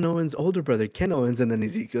I'm Kevin Owens' older brother, Ken Owens, and then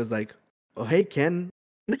Ezekiel's like, "Oh hey Ken."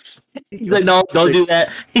 he's like, no, don't Like, do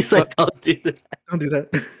that. He's like, don't do that, don't do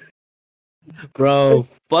that. bro.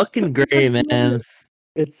 Fucking great, man.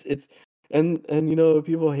 It's and you know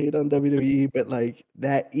people hate on WWE, but like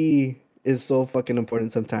that E is so fucking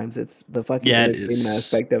important sometimes. It's the fucking Yeah, it entertainment is.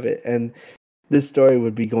 aspect of it. And this story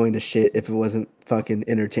would be going to shit if it wasn't fucking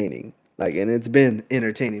entertaining. Like and it's been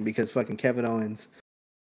entertaining because fucking Kevin Owens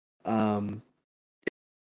um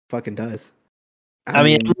fucking does. I I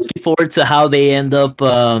mean, mean, I'm looking forward to how they end up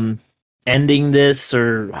ending this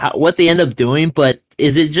or what they end up doing. But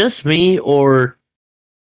is it just me or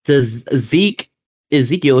does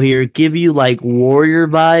Ezekiel here give you like warrior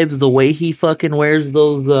vibes? The way he fucking wears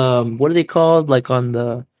those what are they called? Like on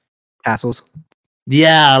the hassles.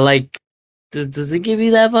 yeah, like does it give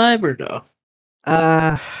you that vibe or no?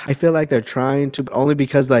 I feel like they're trying to, but only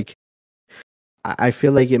because like I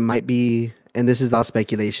feel like it might be, and this is all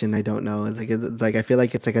speculation. I don't know. It's like I feel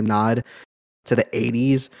like it's like a nod to the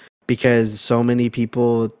 '80s because so many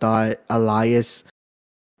people thought Elias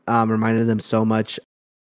reminded them so much of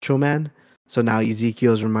Macho Man. So now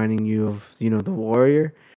Ezekiel's reminding you of the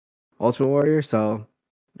Warrior, Ultimate Warrior. So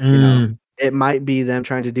you know Mm, it might be them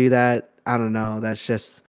trying to do that. I don't know. That's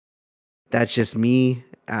just me.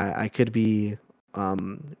 I could be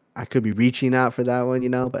reaching out for that one,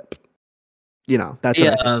 but that's what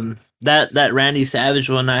yeah, I think. that Randy Savage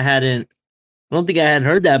one I don't think I had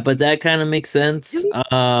heard that, but that kind of makes sense.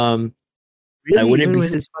 Really? I Really, wouldn't even be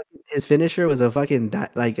with his finisher was a fucking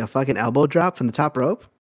like a fucking elbow drop from the top rope.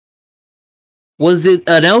 was it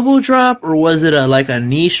an elbow drop or was it a like a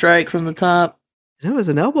knee strike from the top? It was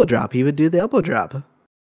an elbow drop. He would do the elbow drop.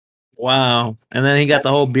 Wow. And then he got the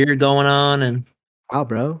whole beard going on and Wow,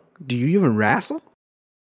 bro. Do you even wrestle?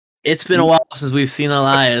 it's been Do a you? while since we've seen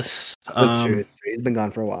Elias. That's true. It's true. He's been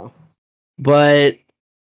gone for a while. But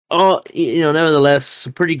nevertheless,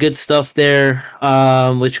 some pretty good stuff there,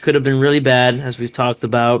 which could have been really bad, as we've talked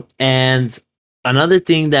about. And another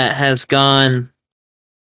thing that has gone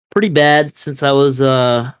pretty bad since I was,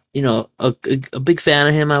 a big fan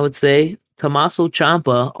of him, I would say, Tommaso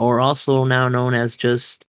Ciampa, or also now known as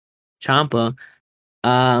just Ciampa.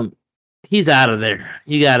 Um, he's out of there.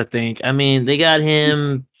 You got to think. I mean, they got He's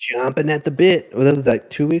him. jumping at the bit. Well, that was like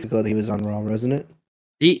 2 weeks ago that he was on Raw, wasn't it?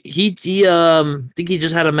 He think he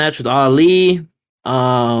just had a match with Ali.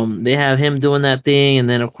 They have him doing that thing, and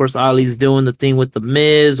then of course Ali's doing the thing with the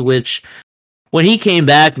Miz, which when he came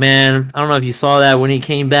back, man, I don't know if you saw that when he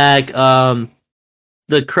came back.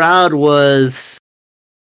 The crowd was,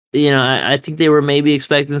 I think they were maybe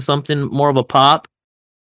expecting something more of a pop.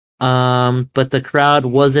 But the crowd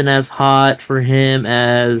wasn't as hot for him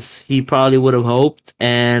as he probably would have hoped,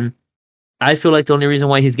 and I feel like the only reason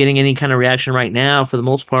why he's getting any kind of reaction right now, for the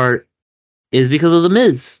most part, is because of the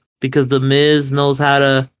Miz. Because the Miz knows how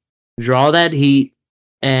to draw that heat,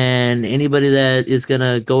 and anybody that is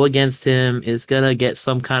gonna go against him is gonna get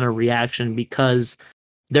some kind of reaction because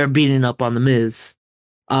they're beating up on the Miz.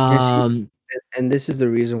 And see, Um, and this is the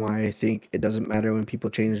reason why I think it doesn't matter when people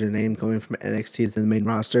change their name going from NXT to the main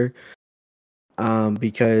roster.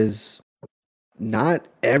 Because not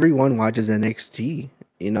everyone watches NXT,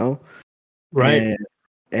 you know, right. and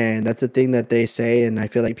and that's the thing that they say, and I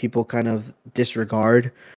feel like people kind of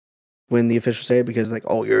disregard when the officials say it because like,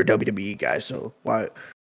 oh, you're a WWE guy, so why?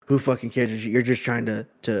 Who fucking cares? You're just trying to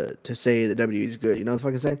say that WWE is good. You know what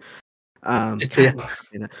I'm fucking saying? Yeah. God, I'm not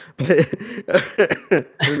saying that,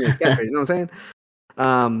 but doesn't mean it's catchphrase. You know what I'm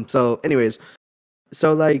saying? So anyways,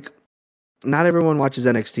 so like not everyone watches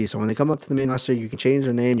NXT. So when they come up to the main roster, you can change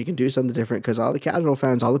their name, you can do something different because all the casual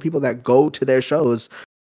fans, all the people that go to their shows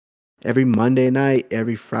every Monday night,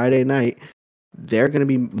 every Friday night, they're going to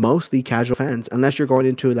be mostly casual fans unless you're going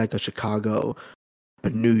into like a Chicago, a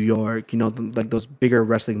New York, like those bigger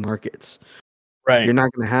wrestling markets. You're Right.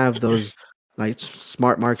 not going to have those like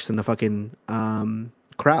smart marks in the fucking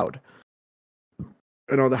crowd.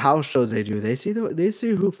 And all the house shows they do, they see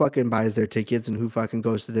who fucking buys their tickets and who fucking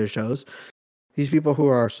goes to their shows. These people who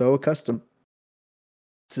are so accustomed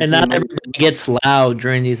to And seeing not money, everybody gets loud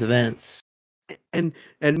during these events. and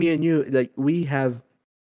me and you, like we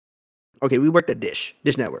worked at Dish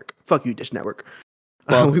Network. Fuck you, Dish Network.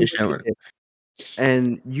 Fuck We this worked at network. Dish,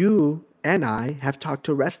 and you and I have talked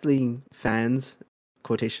to wrestling fans,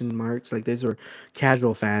 quotation marks, like these are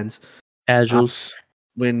casual fans. Uh, Casuals.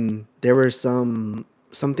 when there were some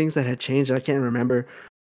things that had changed, I can't remember,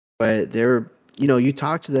 but they were, you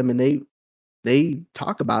talk to them and they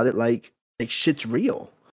talk about it like shit's real.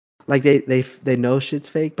 Like they know shit's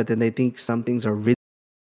fake, but then they think some things are real.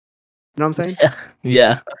 You know what I'm saying? Yeah.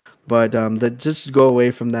 Yeah. But just to go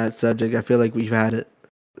away from that subject, I feel like we've had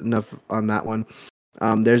enough on that one.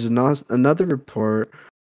 There's another report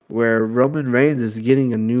where Roman Reigns is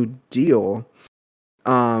getting a new deal.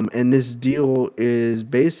 And this deal is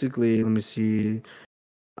basically, let me see.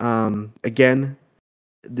 Again,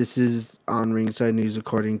 this is on Ringside News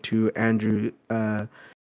according to Andrew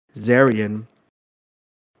Zarian.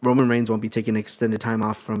 Roman Reigns won't be taking extended time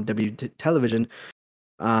off from television.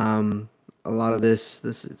 A lot of this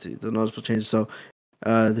is the noticeable changes. So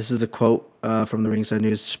this is a quote from the Ringside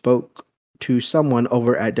News. Spoke to someone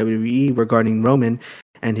over at WWE regarding Roman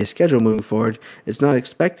and his schedule moving forward. It's not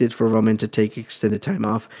expected for Roman to take extended time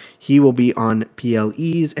off. He will be on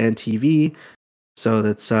PLEs and TV. So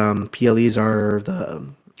that's PLEs are the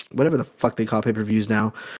whatever the fuck they call pay-per-views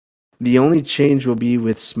now. The only change will be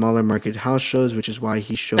with smaller market house shows, which is why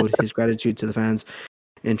he showed his gratitude to the fans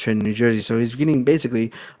in Trenton, New Jersey. So he's getting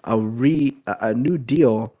basically a new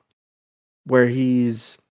deal where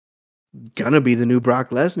he's gonna be the new Brock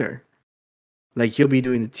Lesnar. Like he'll be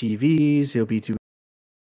doing the TVs, he'll be doing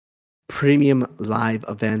premium live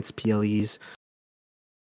events, PLEs,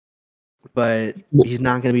 but he's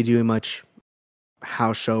not gonna be doing much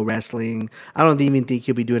house show wrestling. I don't even think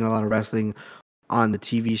he'll be doing a lot of wrestling on the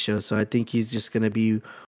TV show. So I think he's just gonna be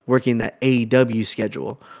working that AEW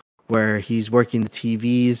schedule where he's working the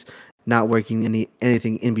TVs, not working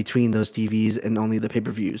anything in between those TVs and only the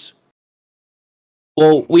pay-per-views.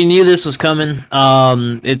 Well, we knew this was coming.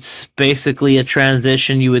 It's basically a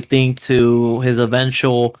transition, you would think, to his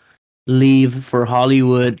eventual leave for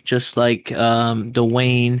Hollywood, just like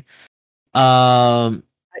Dwayne. I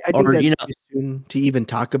think Or that's too soon to even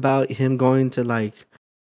talk about him going to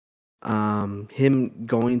him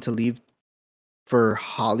going to leave for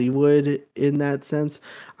Hollywood in that sense.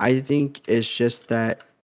 I think it's just that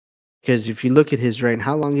because if you look at his reign,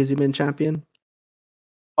 how long has he been champion?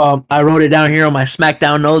 I wrote it down here on my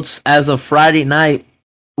SmackDown notes. As of Friday night,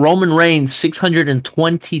 Roman Reigns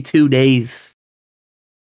 622 days.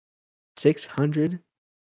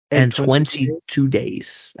 622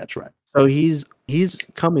 days. That's right. So he's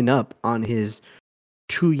coming up on his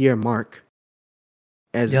 2-year mark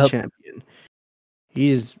as a champion.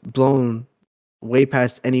 He's blown way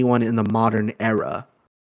past anyone in the modern era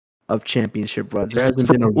of championship runs. There hasn't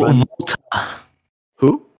been a run.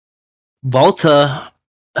 Who? Volta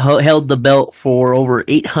held the belt for over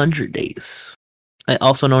 800 days,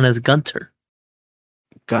 also known as Gunter.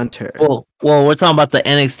 Well, we're talking about the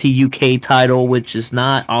NXT UK title, which is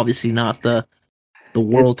obviously not the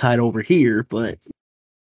world title over here, but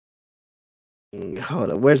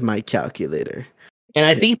hold on, where's my calculator? And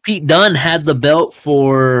I think Pete Dunne had the belt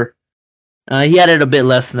for. He had it a bit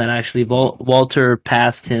less than that actually. Walter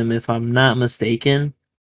passed him, if I'm not mistaken.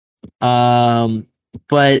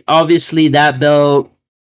 But obviously that belt,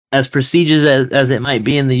 as prestigious as it might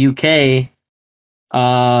be in the UK,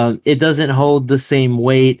 it doesn't hold the same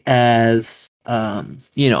weight as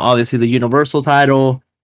obviously the Universal title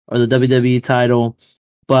or the WWE title.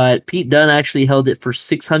 But Pete Dunne actually held it for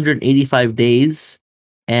 685 days,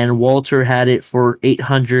 and Walter had it for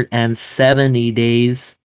 870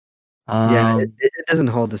 days. It doesn't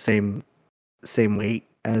hold the same weight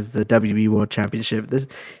as the WWE World Championship. This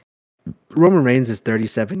Roman Reigns is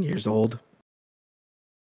 37 years old.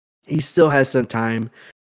 He still has some time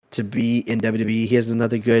to be in WWE. He has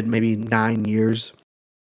another good maybe 9 years,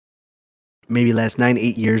 maybe less,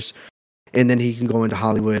 8 years, and then he can go into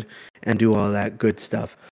Hollywood and do all that good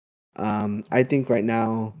stuff. I think right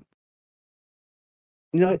now,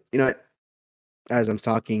 you know, as I'm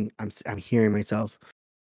talking, I'm hearing myself.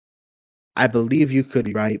 I believe you could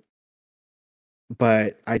be right,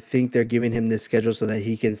 but I think they're giving him this schedule so that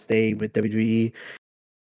he can stay with WWE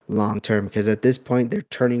long term. Because at this point, they're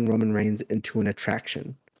turning Roman Reigns into an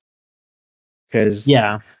attraction. Because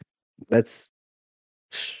that's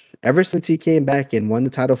ever since he came back and won the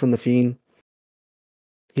title from the Fiend,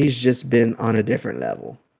 he's just been on a different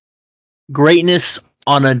level. Greatness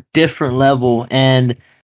on a different level, and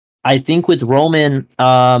I think with Roman,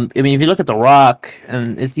 I mean, if you look at The Rock,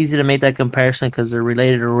 and it's easy to make that comparison because they're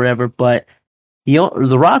related or whatever, but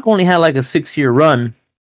The Rock only had like a 6-year run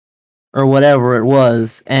or whatever it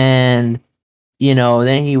was, and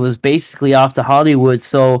then he was basically off to Hollywood.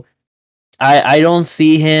 So I don't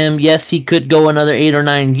see him. Yes, he could go another 8 or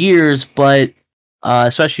 9 years, but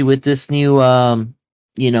especially with this new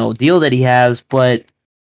deal that he has, but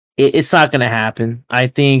it's not going to happen. I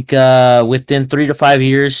think within 3 to 5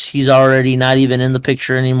 years, he's already not even in the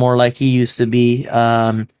picture anymore like he used to be.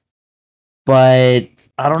 But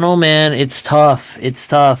I don't know, man. It's tough. It's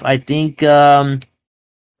tough. I think I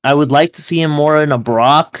would like to see him more in a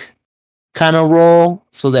Brock kind of role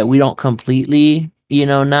so that we don't completely,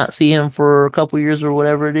 not see him for a couple years or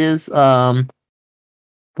whatever it is.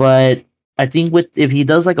 But I think with if he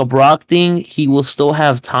does like a Brock thing, he will still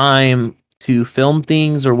have time to film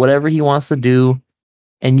things or whatever he wants to do,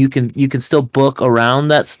 and you can still book around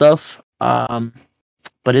that stuff.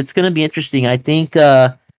 But it's gonna be interesting. I think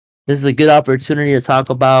this is a good opportunity to talk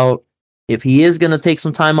about if he is gonna take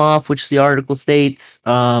some time off, which the article states.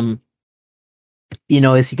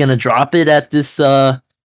 Is he gonna drop it at this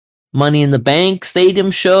Money in the Bank Stadium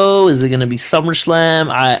show? Is it gonna be SummerSlam?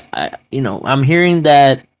 I'm hearing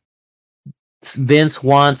that Vince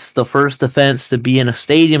wants the first defense to be in a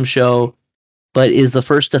stadium show, but is the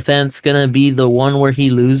first defense gonna be the one where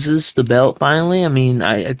he loses the belt finally? I mean,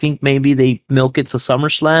 I think maybe they milk it to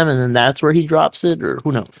SummerSlam and then that's where he drops it, or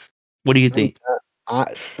who knows? What do you think?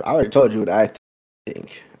 I already told you what I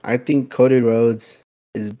think. I think Cody Rhodes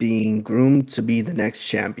is being groomed to be the next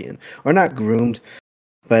champion, or not groomed,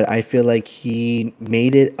 but I feel like he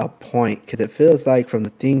made it a point because it feels like from the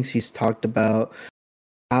things he's talked about,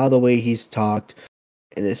 how the way he's talked,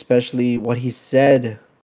 and especially what he said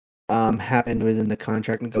happened within the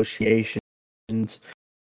contract negotiations.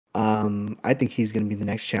 I think he's going to be the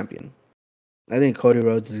next champion. I think Cody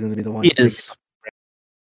Rhodes is going to be the one He to take is.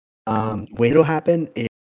 When it'll happen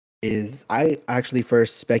is I actually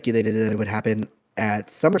first speculated that it would happen at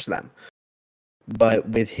SummerSlam, but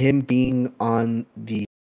with him being on the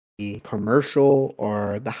commercial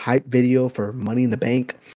or the hype video for Money in the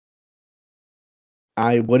Bank,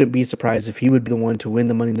 I wouldn't be surprised if he would be the one to win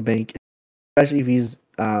the Money in the Bank, especially if he's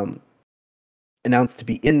announced to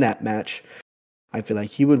be in that match. I feel like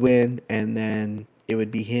he would win, and then it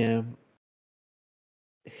would be him.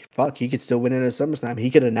 Fuck, he could still win it at SummerSlam.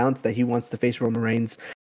 He could announce that he wants to face Roman Reigns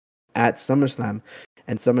at SummerSlam,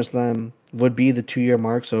 and SummerSlam would be the 2-year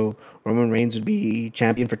mark. So Roman Reigns would be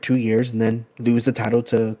champion for 2 years, and then lose the title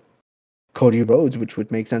to Cody Rhodes, which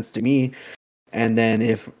would make sense to me. And then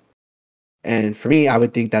and for me, I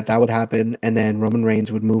would think that would happen, and then Roman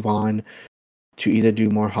Reigns would move on to either do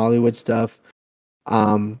more Hollywood stuff,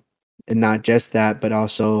 and not just that, but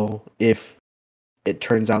also if it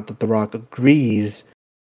turns out that The Rock agrees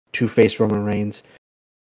to face Roman Reigns,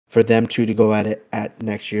 for them two to go at it at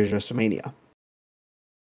next year's WrestleMania.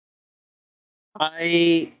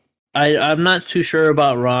 I'm not too sure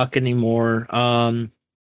about Rock anymore. I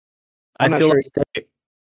I'm not feel sure.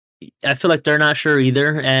 I feel like they're not sure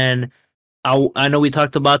either, and I know we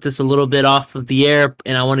talked about this a little bit off of the air,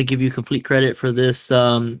 and I want to give you complete credit for this.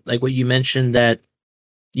 Like what you mentioned that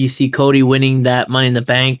you see Cody winning that Money in the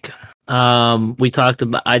Bank.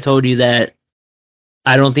 I told you that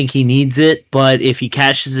I don't think he needs it, but if he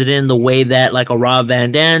cashes it in the way that like a Rob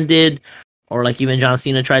Van Dam did, or like even John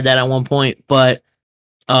Cena tried that at one point, but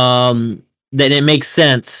then it makes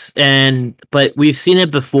sense. But we've seen it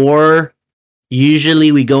before.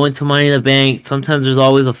 Usually we go into Money in the Bank. Sometimes there's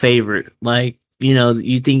always a favorite. Like,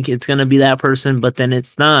 you think it's gonna be that person, but then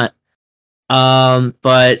it's not.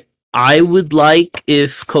 But I would like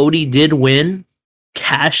if Cody did win,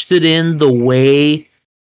 cashed it in the way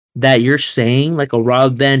that you're saying, like a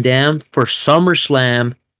Rob Van Dam for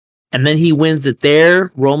SummerSlam, and then he wins it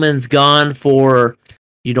there. Roman's gone for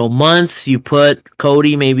months. You put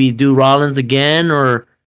Cody, maybe do Rollins again, or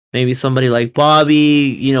maybe somebody like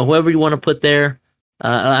Bobby, whoever you want to put there.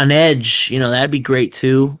 An Edge, that'd be great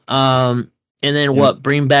too. And then Yep. what?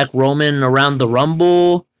 Bring back Roman around the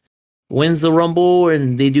Rumble, wins the Rumble,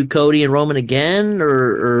 and they do Cody and Roman again,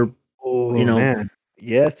 or Oh man,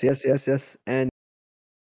 yes. And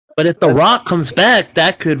But if The that's Rock comes back,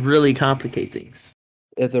 that could really complicate things.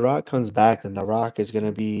 if The Rock comes back, then The Rock is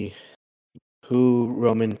gonna be who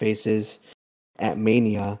Roman faces at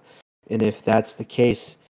Mania, and if that's the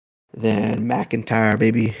case, then McIntyre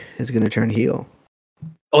baby is gonna turn heel.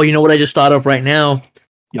 Oh, you know what I just thought of right now?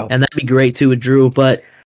 Yo. And that'd be great too with Drew. But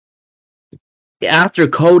after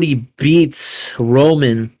Cody beats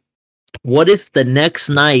Roman, what if the next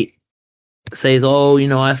night says, "Oh,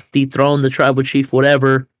 I've dethroned the tribal chief,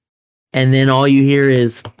 whatever," and then all you hear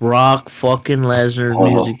is Brock fucking Lesnar's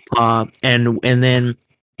music pop, and then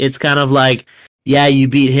it's kind of like, yeah, you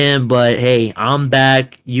beat him, but hey, I'm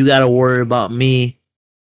back. You got to worry about me,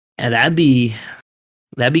 and that'd be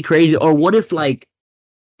crazy. Or what if like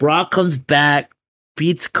Brock comes back,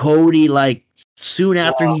 beats Cody like soon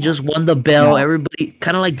after he just won the belt. No. Everybody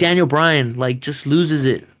kind of like Daniel Bryan, like just loses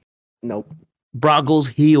it. Nope. Brock goes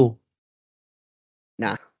heel.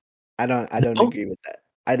 Nah. I don't No? agree with that.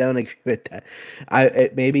 I don't agree with that.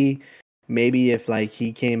 Maybe if like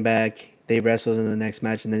he came back, they wrestled in the next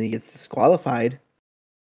match and then he gets disqualified.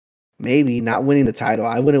 Maybe not winning the title.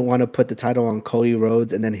 I wouldn't want to put the title on Cody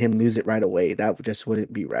Rhodes and then him lose it right away. That just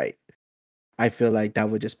wouldn't be right. I feel like that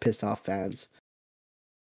would just piss off fans.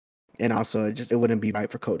 And also it wouldn't be right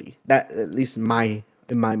for Cody. That at least in my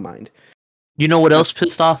mind. You know what else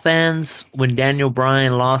pissed off fans? When Daniel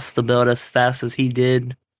Bryan lost the belt as fast as he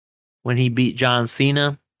did when he beat John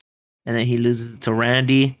Cena and then he loses it to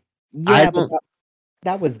Randy. I Yeah, but don't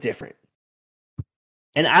that was different.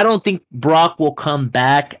 and I don't think Brock will come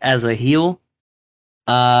back as a heel.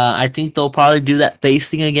 I think they'll probably do that face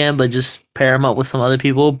thing again, but just pair him up with some other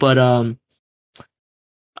people. But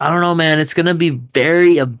I don't know, man. It's gonna be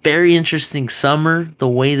a very interesting summer. The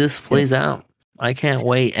way this plays out, I can't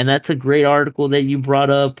wait. And that's a great article that you brought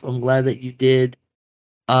up. I'm glad that you did.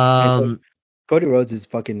 And Cody Rhodes is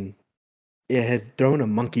fucking. It has thrown a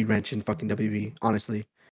monkey wrench in fucking WWE. Honestly,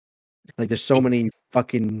 like there's so many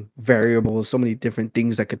fucking variables, so many different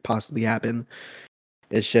things that could possibly happen.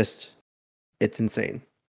 It's insane.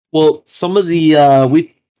 Well, some of the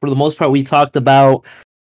we for the most part we talked about,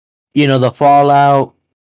 the fallout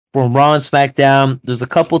from Raw and SmackDown. There's a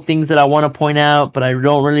couple things that I want to point out, but I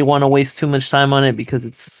don't really want to waste too much time on it because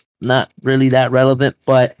it's not really that relevant.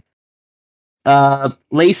 But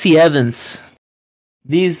Lacey Evans,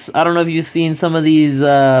 I don't know if you've seen some of these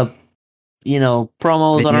promos.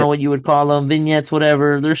 I don't know what you would call them, vignettes,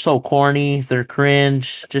 whatever. They're so corny, they're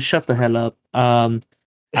cringe. Just shut the hell up.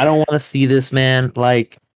 I don't want to see this, man.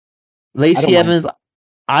 Like Lacey Evans,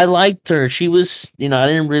 I liked her. She was, I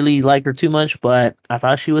didn't really like her too much, but I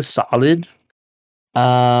thought she was solid.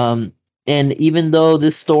 And even though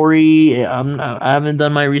this story, I haven't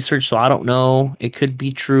done my research, so I don't know. It could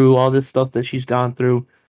be true. All this stuff that she's gone through,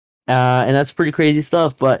 and that's pretty crazy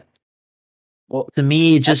stuff. But to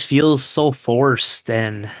me, it just feels so forced,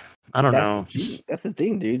 and I don't know. That's the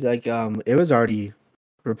thing, dude. Like, it was already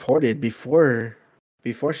reported before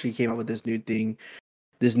she came up with this new thing,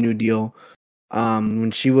 this new deal.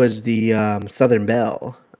 When she was the Southern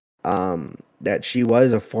Belle, that she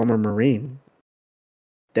was a former Marine,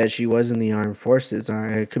 that she was in the armed forces.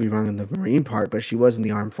 I could be wrong in the Marine part, but she was in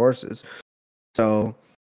the armed forces. So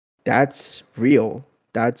that's real.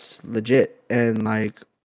 That's legit, and like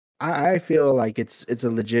I feel like it's a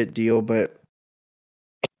legit deal, but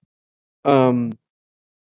I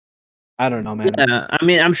don't know, man. Yeah, I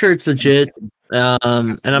mean, I'm sure it's legit.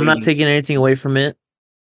 And I'm not taking anything away from it.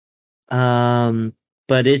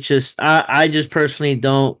 But it just, I just personally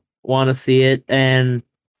don't want to see it. And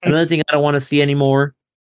another thing I don't want to see anymore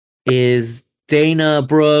is Dana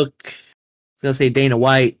Brooke. I was gonna say Dana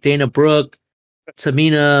White, Dana Brooke,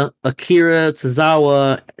 Tamina, Akira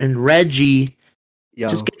Tozawa, and Reggie.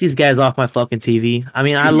 Just get these guys off my fucking TV. I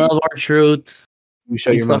mean, I love R-Truth. You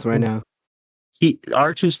shut your mouth right now.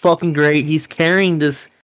 R-Truth's fucking great. He's carrying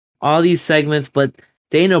all these segments, but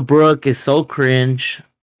Dana Brooke is so cringe.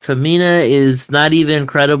 Tamina is not even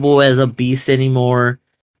credible as a beast anymore.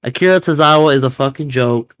 Akira Tozawa is a fucking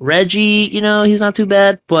joke. Reggie, he's not too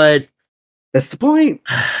bad, but that's the point.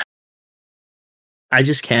 I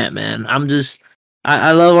just can't, man.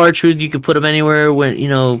 I love R-Truth. You could put him anywhere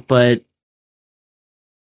but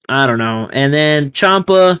I don't know. And then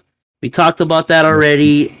Ciampa, we talked about that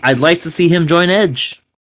already. I'd like to see him join Edge.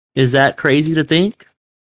 Is that crazy to think?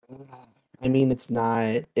 I mean, it's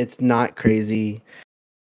not crazy.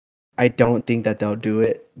 I don't think that they'll do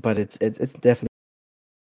it, but it's definitely,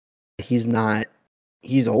 he's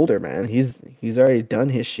older, man. He's already done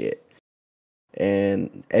his shit.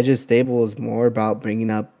 And Edge's stable is more about bringing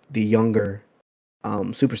up the younger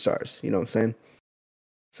superstars, you know what I'm saying?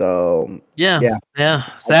 So yeah.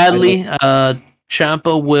 Sadly,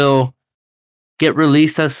 Ciampa will get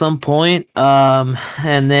released at some point.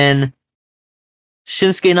 And then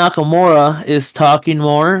Shinsuke Nakamura is talking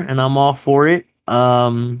more, and I'm all for it.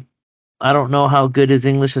 I don't know how good his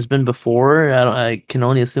English has been before. I can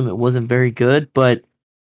only assume it wasn't very good, but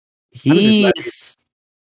I'm just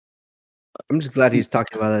glad he's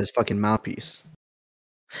talking about his fucking mouthpiece.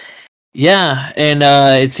 Yeah, and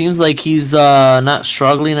it seems like he's not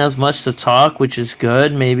struggling as much to talk, which is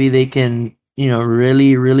good. Maybe they can,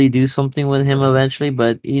 really, really do something with him eventually.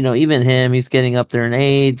 But even him, he's getting up there in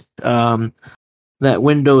age. That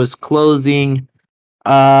window is closing.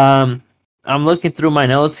 I'm looking through my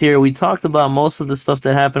notes here. We talked about most of the stuff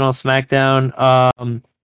that happened on SmackDown.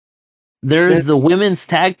 There's the women's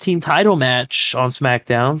tag team title match on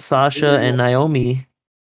SmackDown. Sasha and Naomi.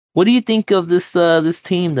 What do you think of this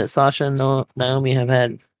team that Sasha and Naomi have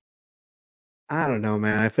had? I don't know,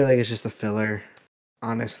 man. I feel like it's just a filler.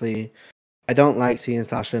 Honestly, I don't like seeing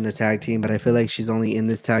Sasha in a tag team, but I feel like she's only in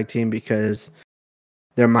this tag team because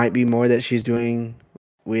There might be more that she's doing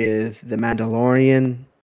with the Mandalorian,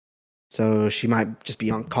 so she might just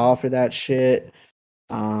be on call for that shit.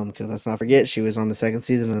 Because let's not forget, she was on the second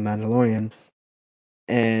season of the Mandalorian,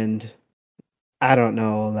 and I don't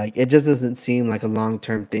know, like it just doesn't seem like a long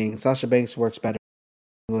term thing. Sasha Banks works better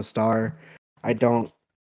with Star. I don't.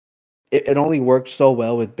 It only worked so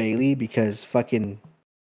well with Bailey because fucking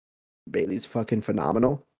Bailey's fucking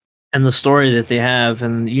phenomenal. And the story that they have,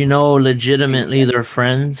 and legitimately they're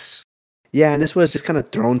friends. Yeah, and this was just kind of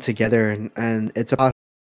thrown together, and it's a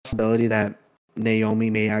possibility that Naomi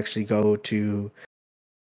may actually go to.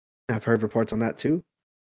 I've heard reports on that too.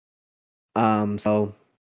 So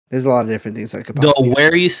there's a lot of different things that could The possibly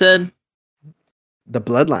where you said the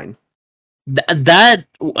bloodline. that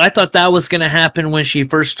I thought that was gonna happen when she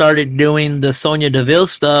first started doing the Sonya Deville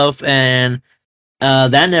stuff, and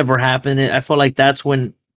that never happened. I felt like that's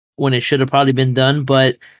when it should have probably been done,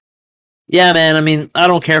 but. Yeah, man. I mean, I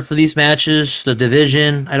don't care for these matches, the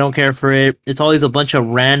division. I don't care for it. It's always a bunch of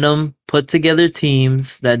random put together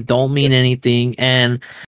teams that don't mean anything. And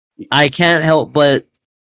I can't help but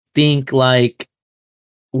think like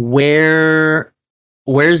where's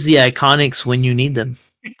the Iconics when you need them?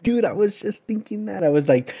 Dude, I was just thinking that. I was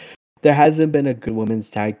like, there hasn't been a good women's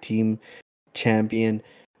tag team champions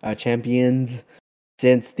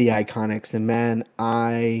since the Iconics. And man,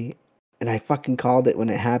 I fucking called it when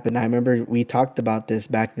it happened. I remember we talked about this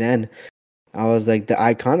back then. I was like, the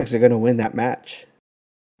Iconics are gonna win that match,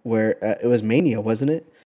 where it was Mania, wasn't it?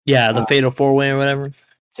 Yeah, the Fatal 4-Way or whatever.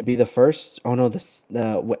 To be the first. Oh no,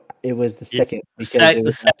 it was the second because it The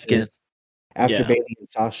was second. after Yeah. Bailey and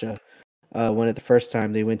Sasha won it the first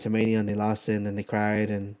time. They went to Mania and they lost it, and then they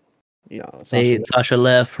cried, and Sasha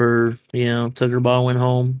left her, took her ball, went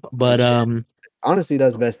home. But honestly, that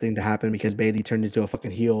was the best thing to happen because Bailey turned into a fucking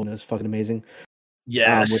heel, and it was fucking amazing. Which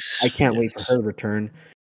I can't wait for her to return.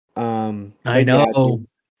 I But yeah, know. dude,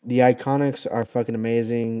 the Iconics are fucking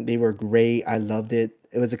amazing. They were great. I loved it.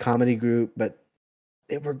 It was a comedy group, but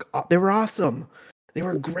they were awesome. They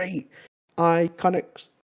were great. Iconics.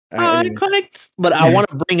 Anyway. Iconic. But I want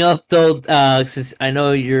to bring up though, since I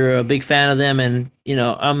know you're a big fan of them, and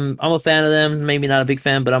I'm a fan of them. Maybe not a big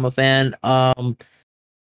fan, but I'm a fan.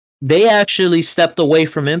 They actually stepped away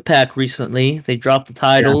from Impact recently. They dropped the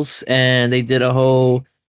titles and they did a whole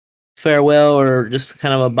farewell or just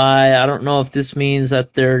kind of a bye. I don't know if this means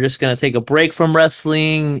that they're just gonna take a break from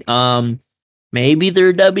wrestling. Maybe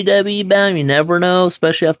they're WWE bound. You never know,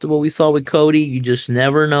 especially after what we saw with Cody. You just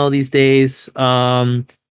never know these days. But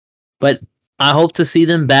I hope to see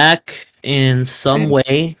them back in some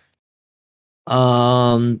way.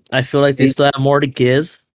 I feel like they still have more to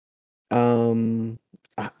give.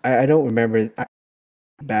 I don't remember. I'm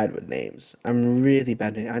bad with names. I'm really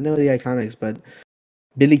bad. I know the Iconics, but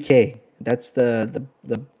Billy Kay. That's the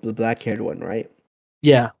black haired one, right?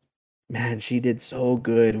 Yeah. Man, she did so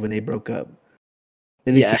good when they broke up.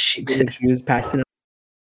 She did. She was passing up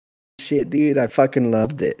shit, dude. I fucking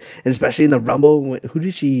loved it, and especially in the Rumble. Who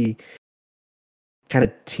did she kind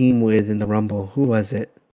of team with in the Rumble? Who was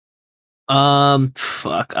it?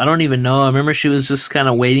 Fuck, I don't even know. I remember she was just kind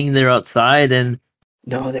of waiting there outside, and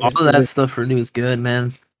all of that stuff really was good,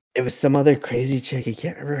 man. It was some other crazy chick. I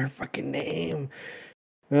can't remember her fucking name.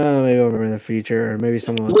 Oh, maybe I'll remember in the future, or maybe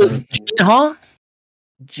someone will Was Jillian Hall?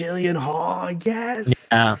 Jillian Hall, yes.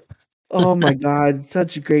 Yeah. Oh my god,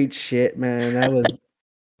 such great shit, man. That was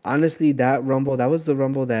honestly that Rumble. That was the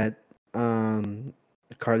Rumble that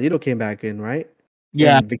Carlito came back in, right?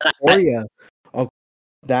 Yeah. And Victoria.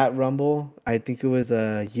 That Rumble, I think it was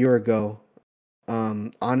a year ago.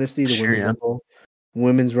 Honestly, the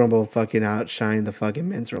women's Rumble fucking outshined the fucking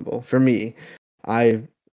men's Rumble for me. I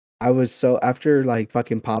was so after like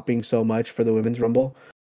fucking popping so much for the women's Rumble.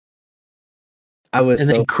 I was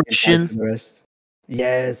so Christian. For the rest.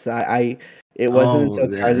 Yes, it wasn't until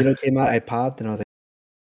Carlito came out I popped and I was like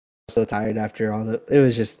so tired after all the. It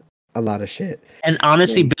was just a lot of shit. And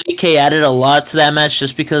honestly, Billy Kay added a lot to that match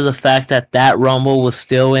just because of the fact that Rumble was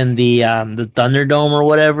still in the Thunderdome or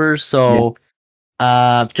whatever. So,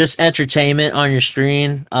 just entertainment on your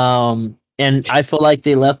screen. And I feel like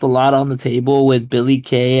they left a lot on the table with Billy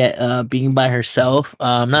Kay being by herself.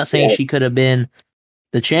 I'm not saying she could have been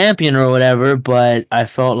the champion or whatever, but I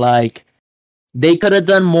felt like they could have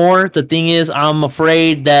done more. The thing is, I'm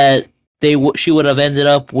afraid that she would have ended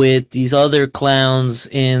up with these other clowns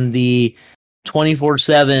in the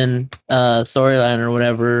 24/7 storyline or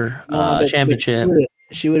whatever championship.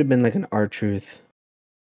 She would have been like an R-Truth.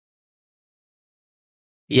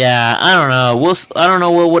 Yeah, I don't know. I don't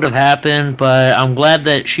know what would have happened, but I'm glad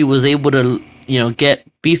that she was able to,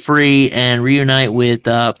 be free and reunite with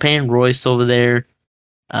Payne Royce over there.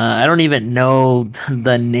 I don't even know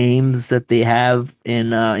the names that they have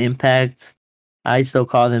in Impact. I still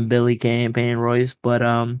call them Billy Kay and Payne Royce, but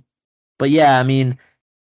yeah, I mean,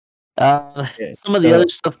 Yeah. some of the So other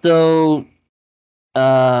stuff though.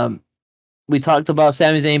 Um, we talked about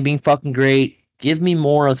Sami Zayn being fucking great. Give me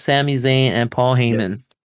more of Sami Zayn and Paul yeah. Heyman.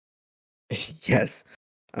 Yes.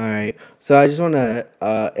 All right. So I just want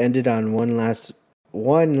to end it on one last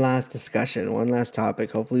discussion, one last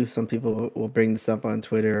topic. Hopefully, some people will bring this up on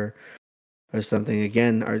Twitter or something.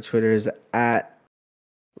 Again, our Twitter is at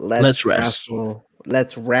Let's rest.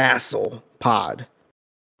 Let's Rassle Pod.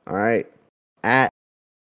 All right, at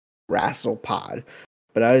Rassle Pod.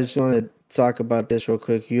 But I just want to talk about this real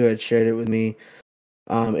quick. You had shared it with me.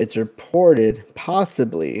 It's reported,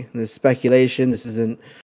 possibly, this speculation. This isn't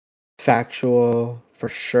factual for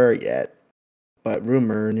sure yet, but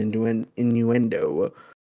rumor and innuendo.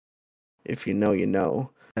 If you know, you know.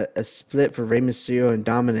 A split for Rey Mysterio and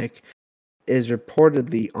Dominic is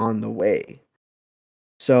reportedly on the way.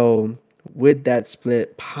 So, with that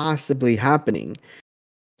split possibly happening,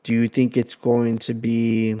 do you think it's going to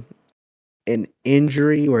be an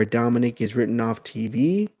injury where Dominic is written off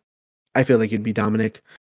TV? I feel like it'd be Dominic.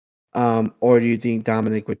 Or do you think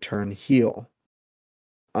Dominic would turn heel?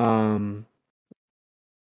 Um,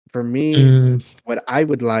 for me, Mm, what I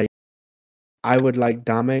would like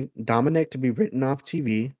Dominic to be written off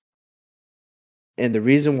TV. And the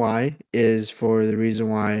reason why is for the reason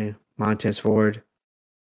why Montez Ford,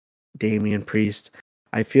 Damian Priest.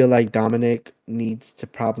 I feel like Dominic needs to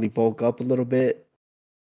probably bulk up a little bit.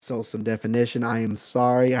 So some definition. I am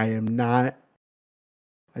sorry. I do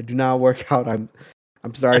not work out.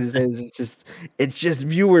 I'm sorry to say this. It's just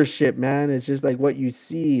viewership, man. It's just like what you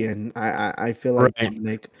see. And I feel like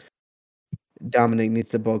right. Dominic needs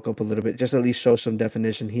to bulk up a little bit. Just at least show some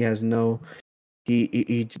definition. He has no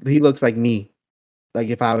he looks like me. Like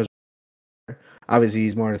if I was obviously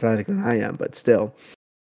he's more athletic than I am, but still.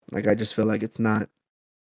 Like I just feel like it's not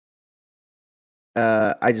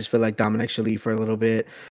I just feel like Dominic should leave for a little bit,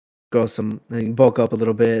 grow some, like, bulk up a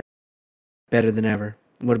little bit, better than ever.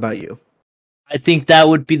 What about you? I think that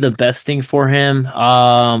would be the best thing for him.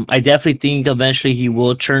 I definitely think eventually he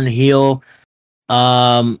will turn heel.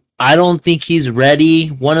 I don't think he's ready.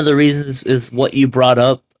 One of the reasons is what you brought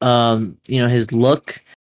up. His look.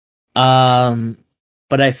 Um,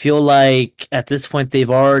 but I feel like at this point they've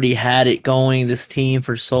already had it going. This team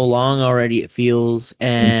for so long already. It feels,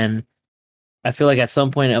 and I feel like at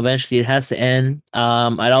some point eventually it has to end.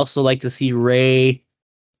 I'd also like to see Ray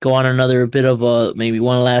go on another bit of a maybe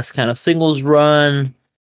one last kind of singles run.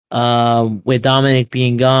 With Dominic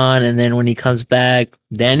being gone, and then when he comes back,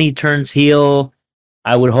 then he turns heel.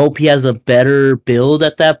 I would hope he has a better build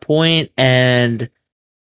at that point, and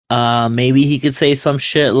maybe he could say some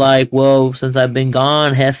shit like, "Well, since I've been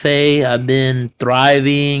gone, Hefe, I've been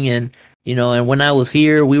thriving, and and when I was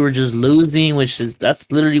here, we were just losing,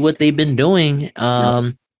 that's literally what they've been doing."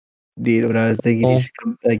 No, dude, what I was thinking he Well, should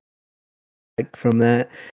come like from that.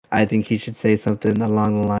 I think he should say something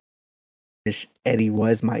along the line. "Wish Eddie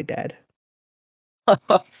was my dad."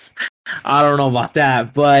 I don't know about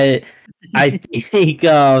that, but I think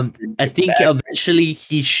I Get think back. eventually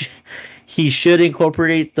he should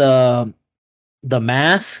incorporate the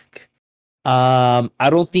mask. I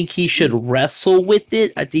don't think he should wrestle with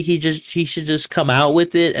it. I think he should just come out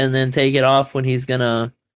with it and then take it off when he's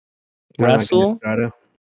gonna Kind of like an wrestle. Estrada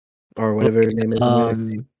or Like, whatever his name is in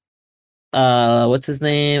the um, what's his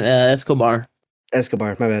name? Escobar.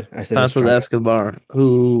 Escobar. My bad. I said Santos Estrada. Escobar.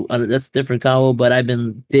 Who that's a different combo, but I've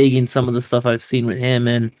been digging some of the stuff I've seen with him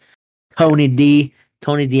and Tony D,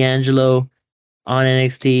 Tony D'Angelo on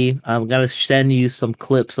NXT. I've got to send you some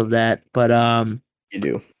clips of that, but You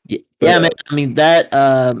do, but yeah, man. I mean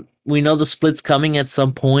that we know the split's coming at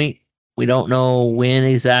some point. We don't know when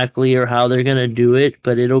exactly or how they're gonna do it,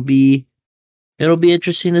 but it'll be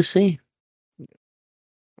interesting to see.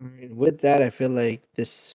 all right, with that, I feel like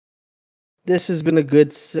this has been a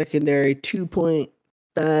good secondary 2.5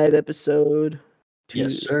 episode.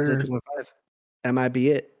 Yes, Episode sir. 2.5. That might be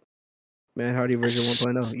it. Matt Hardy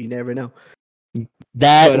version 1.0. You never know.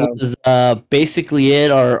 That But was basically it.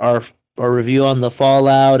 Our review on the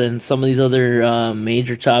Fallout and some of these other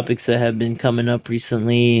major topics that have been coming up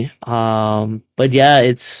recently. But yeah,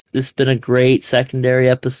 it's been a great secondary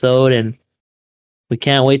episode, and we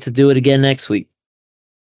can't wait to do it again next week.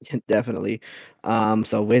 definitely.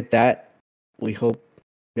 So with that, we hope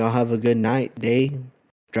y'all have a good night, day,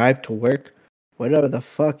 drive to work, whatever the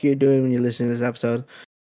fuck you're doing when you're listening to this episode.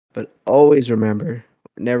 But always remember,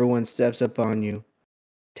 when everyone steps up on you,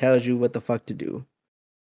 tells you what the fuck to do,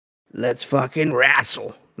 let's fucking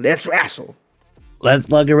wrestle. Let's wrestle. Let's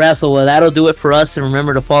fucking wrestle. Well, that'll do it for us. And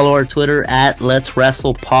remember to follow our Twitter at Let's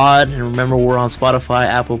Wrestle Pod. And remember, we're on Spotify,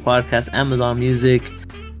 Apple Podcasts, Amazon Music.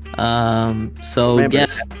 So Remember,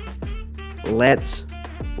 yes, Let's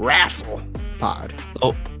Rassle Pod.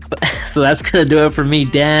 oh, so that's gonna do it for me,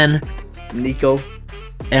 Dan. Nico.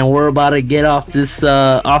 And we're about to get off this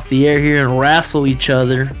off the air here and wrestle each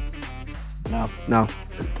other No.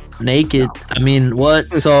 naked. No. I mean, what?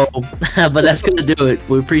 So, but that's gonna do it.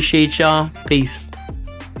 We appreciate y'all. Peace.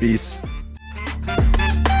 Peace.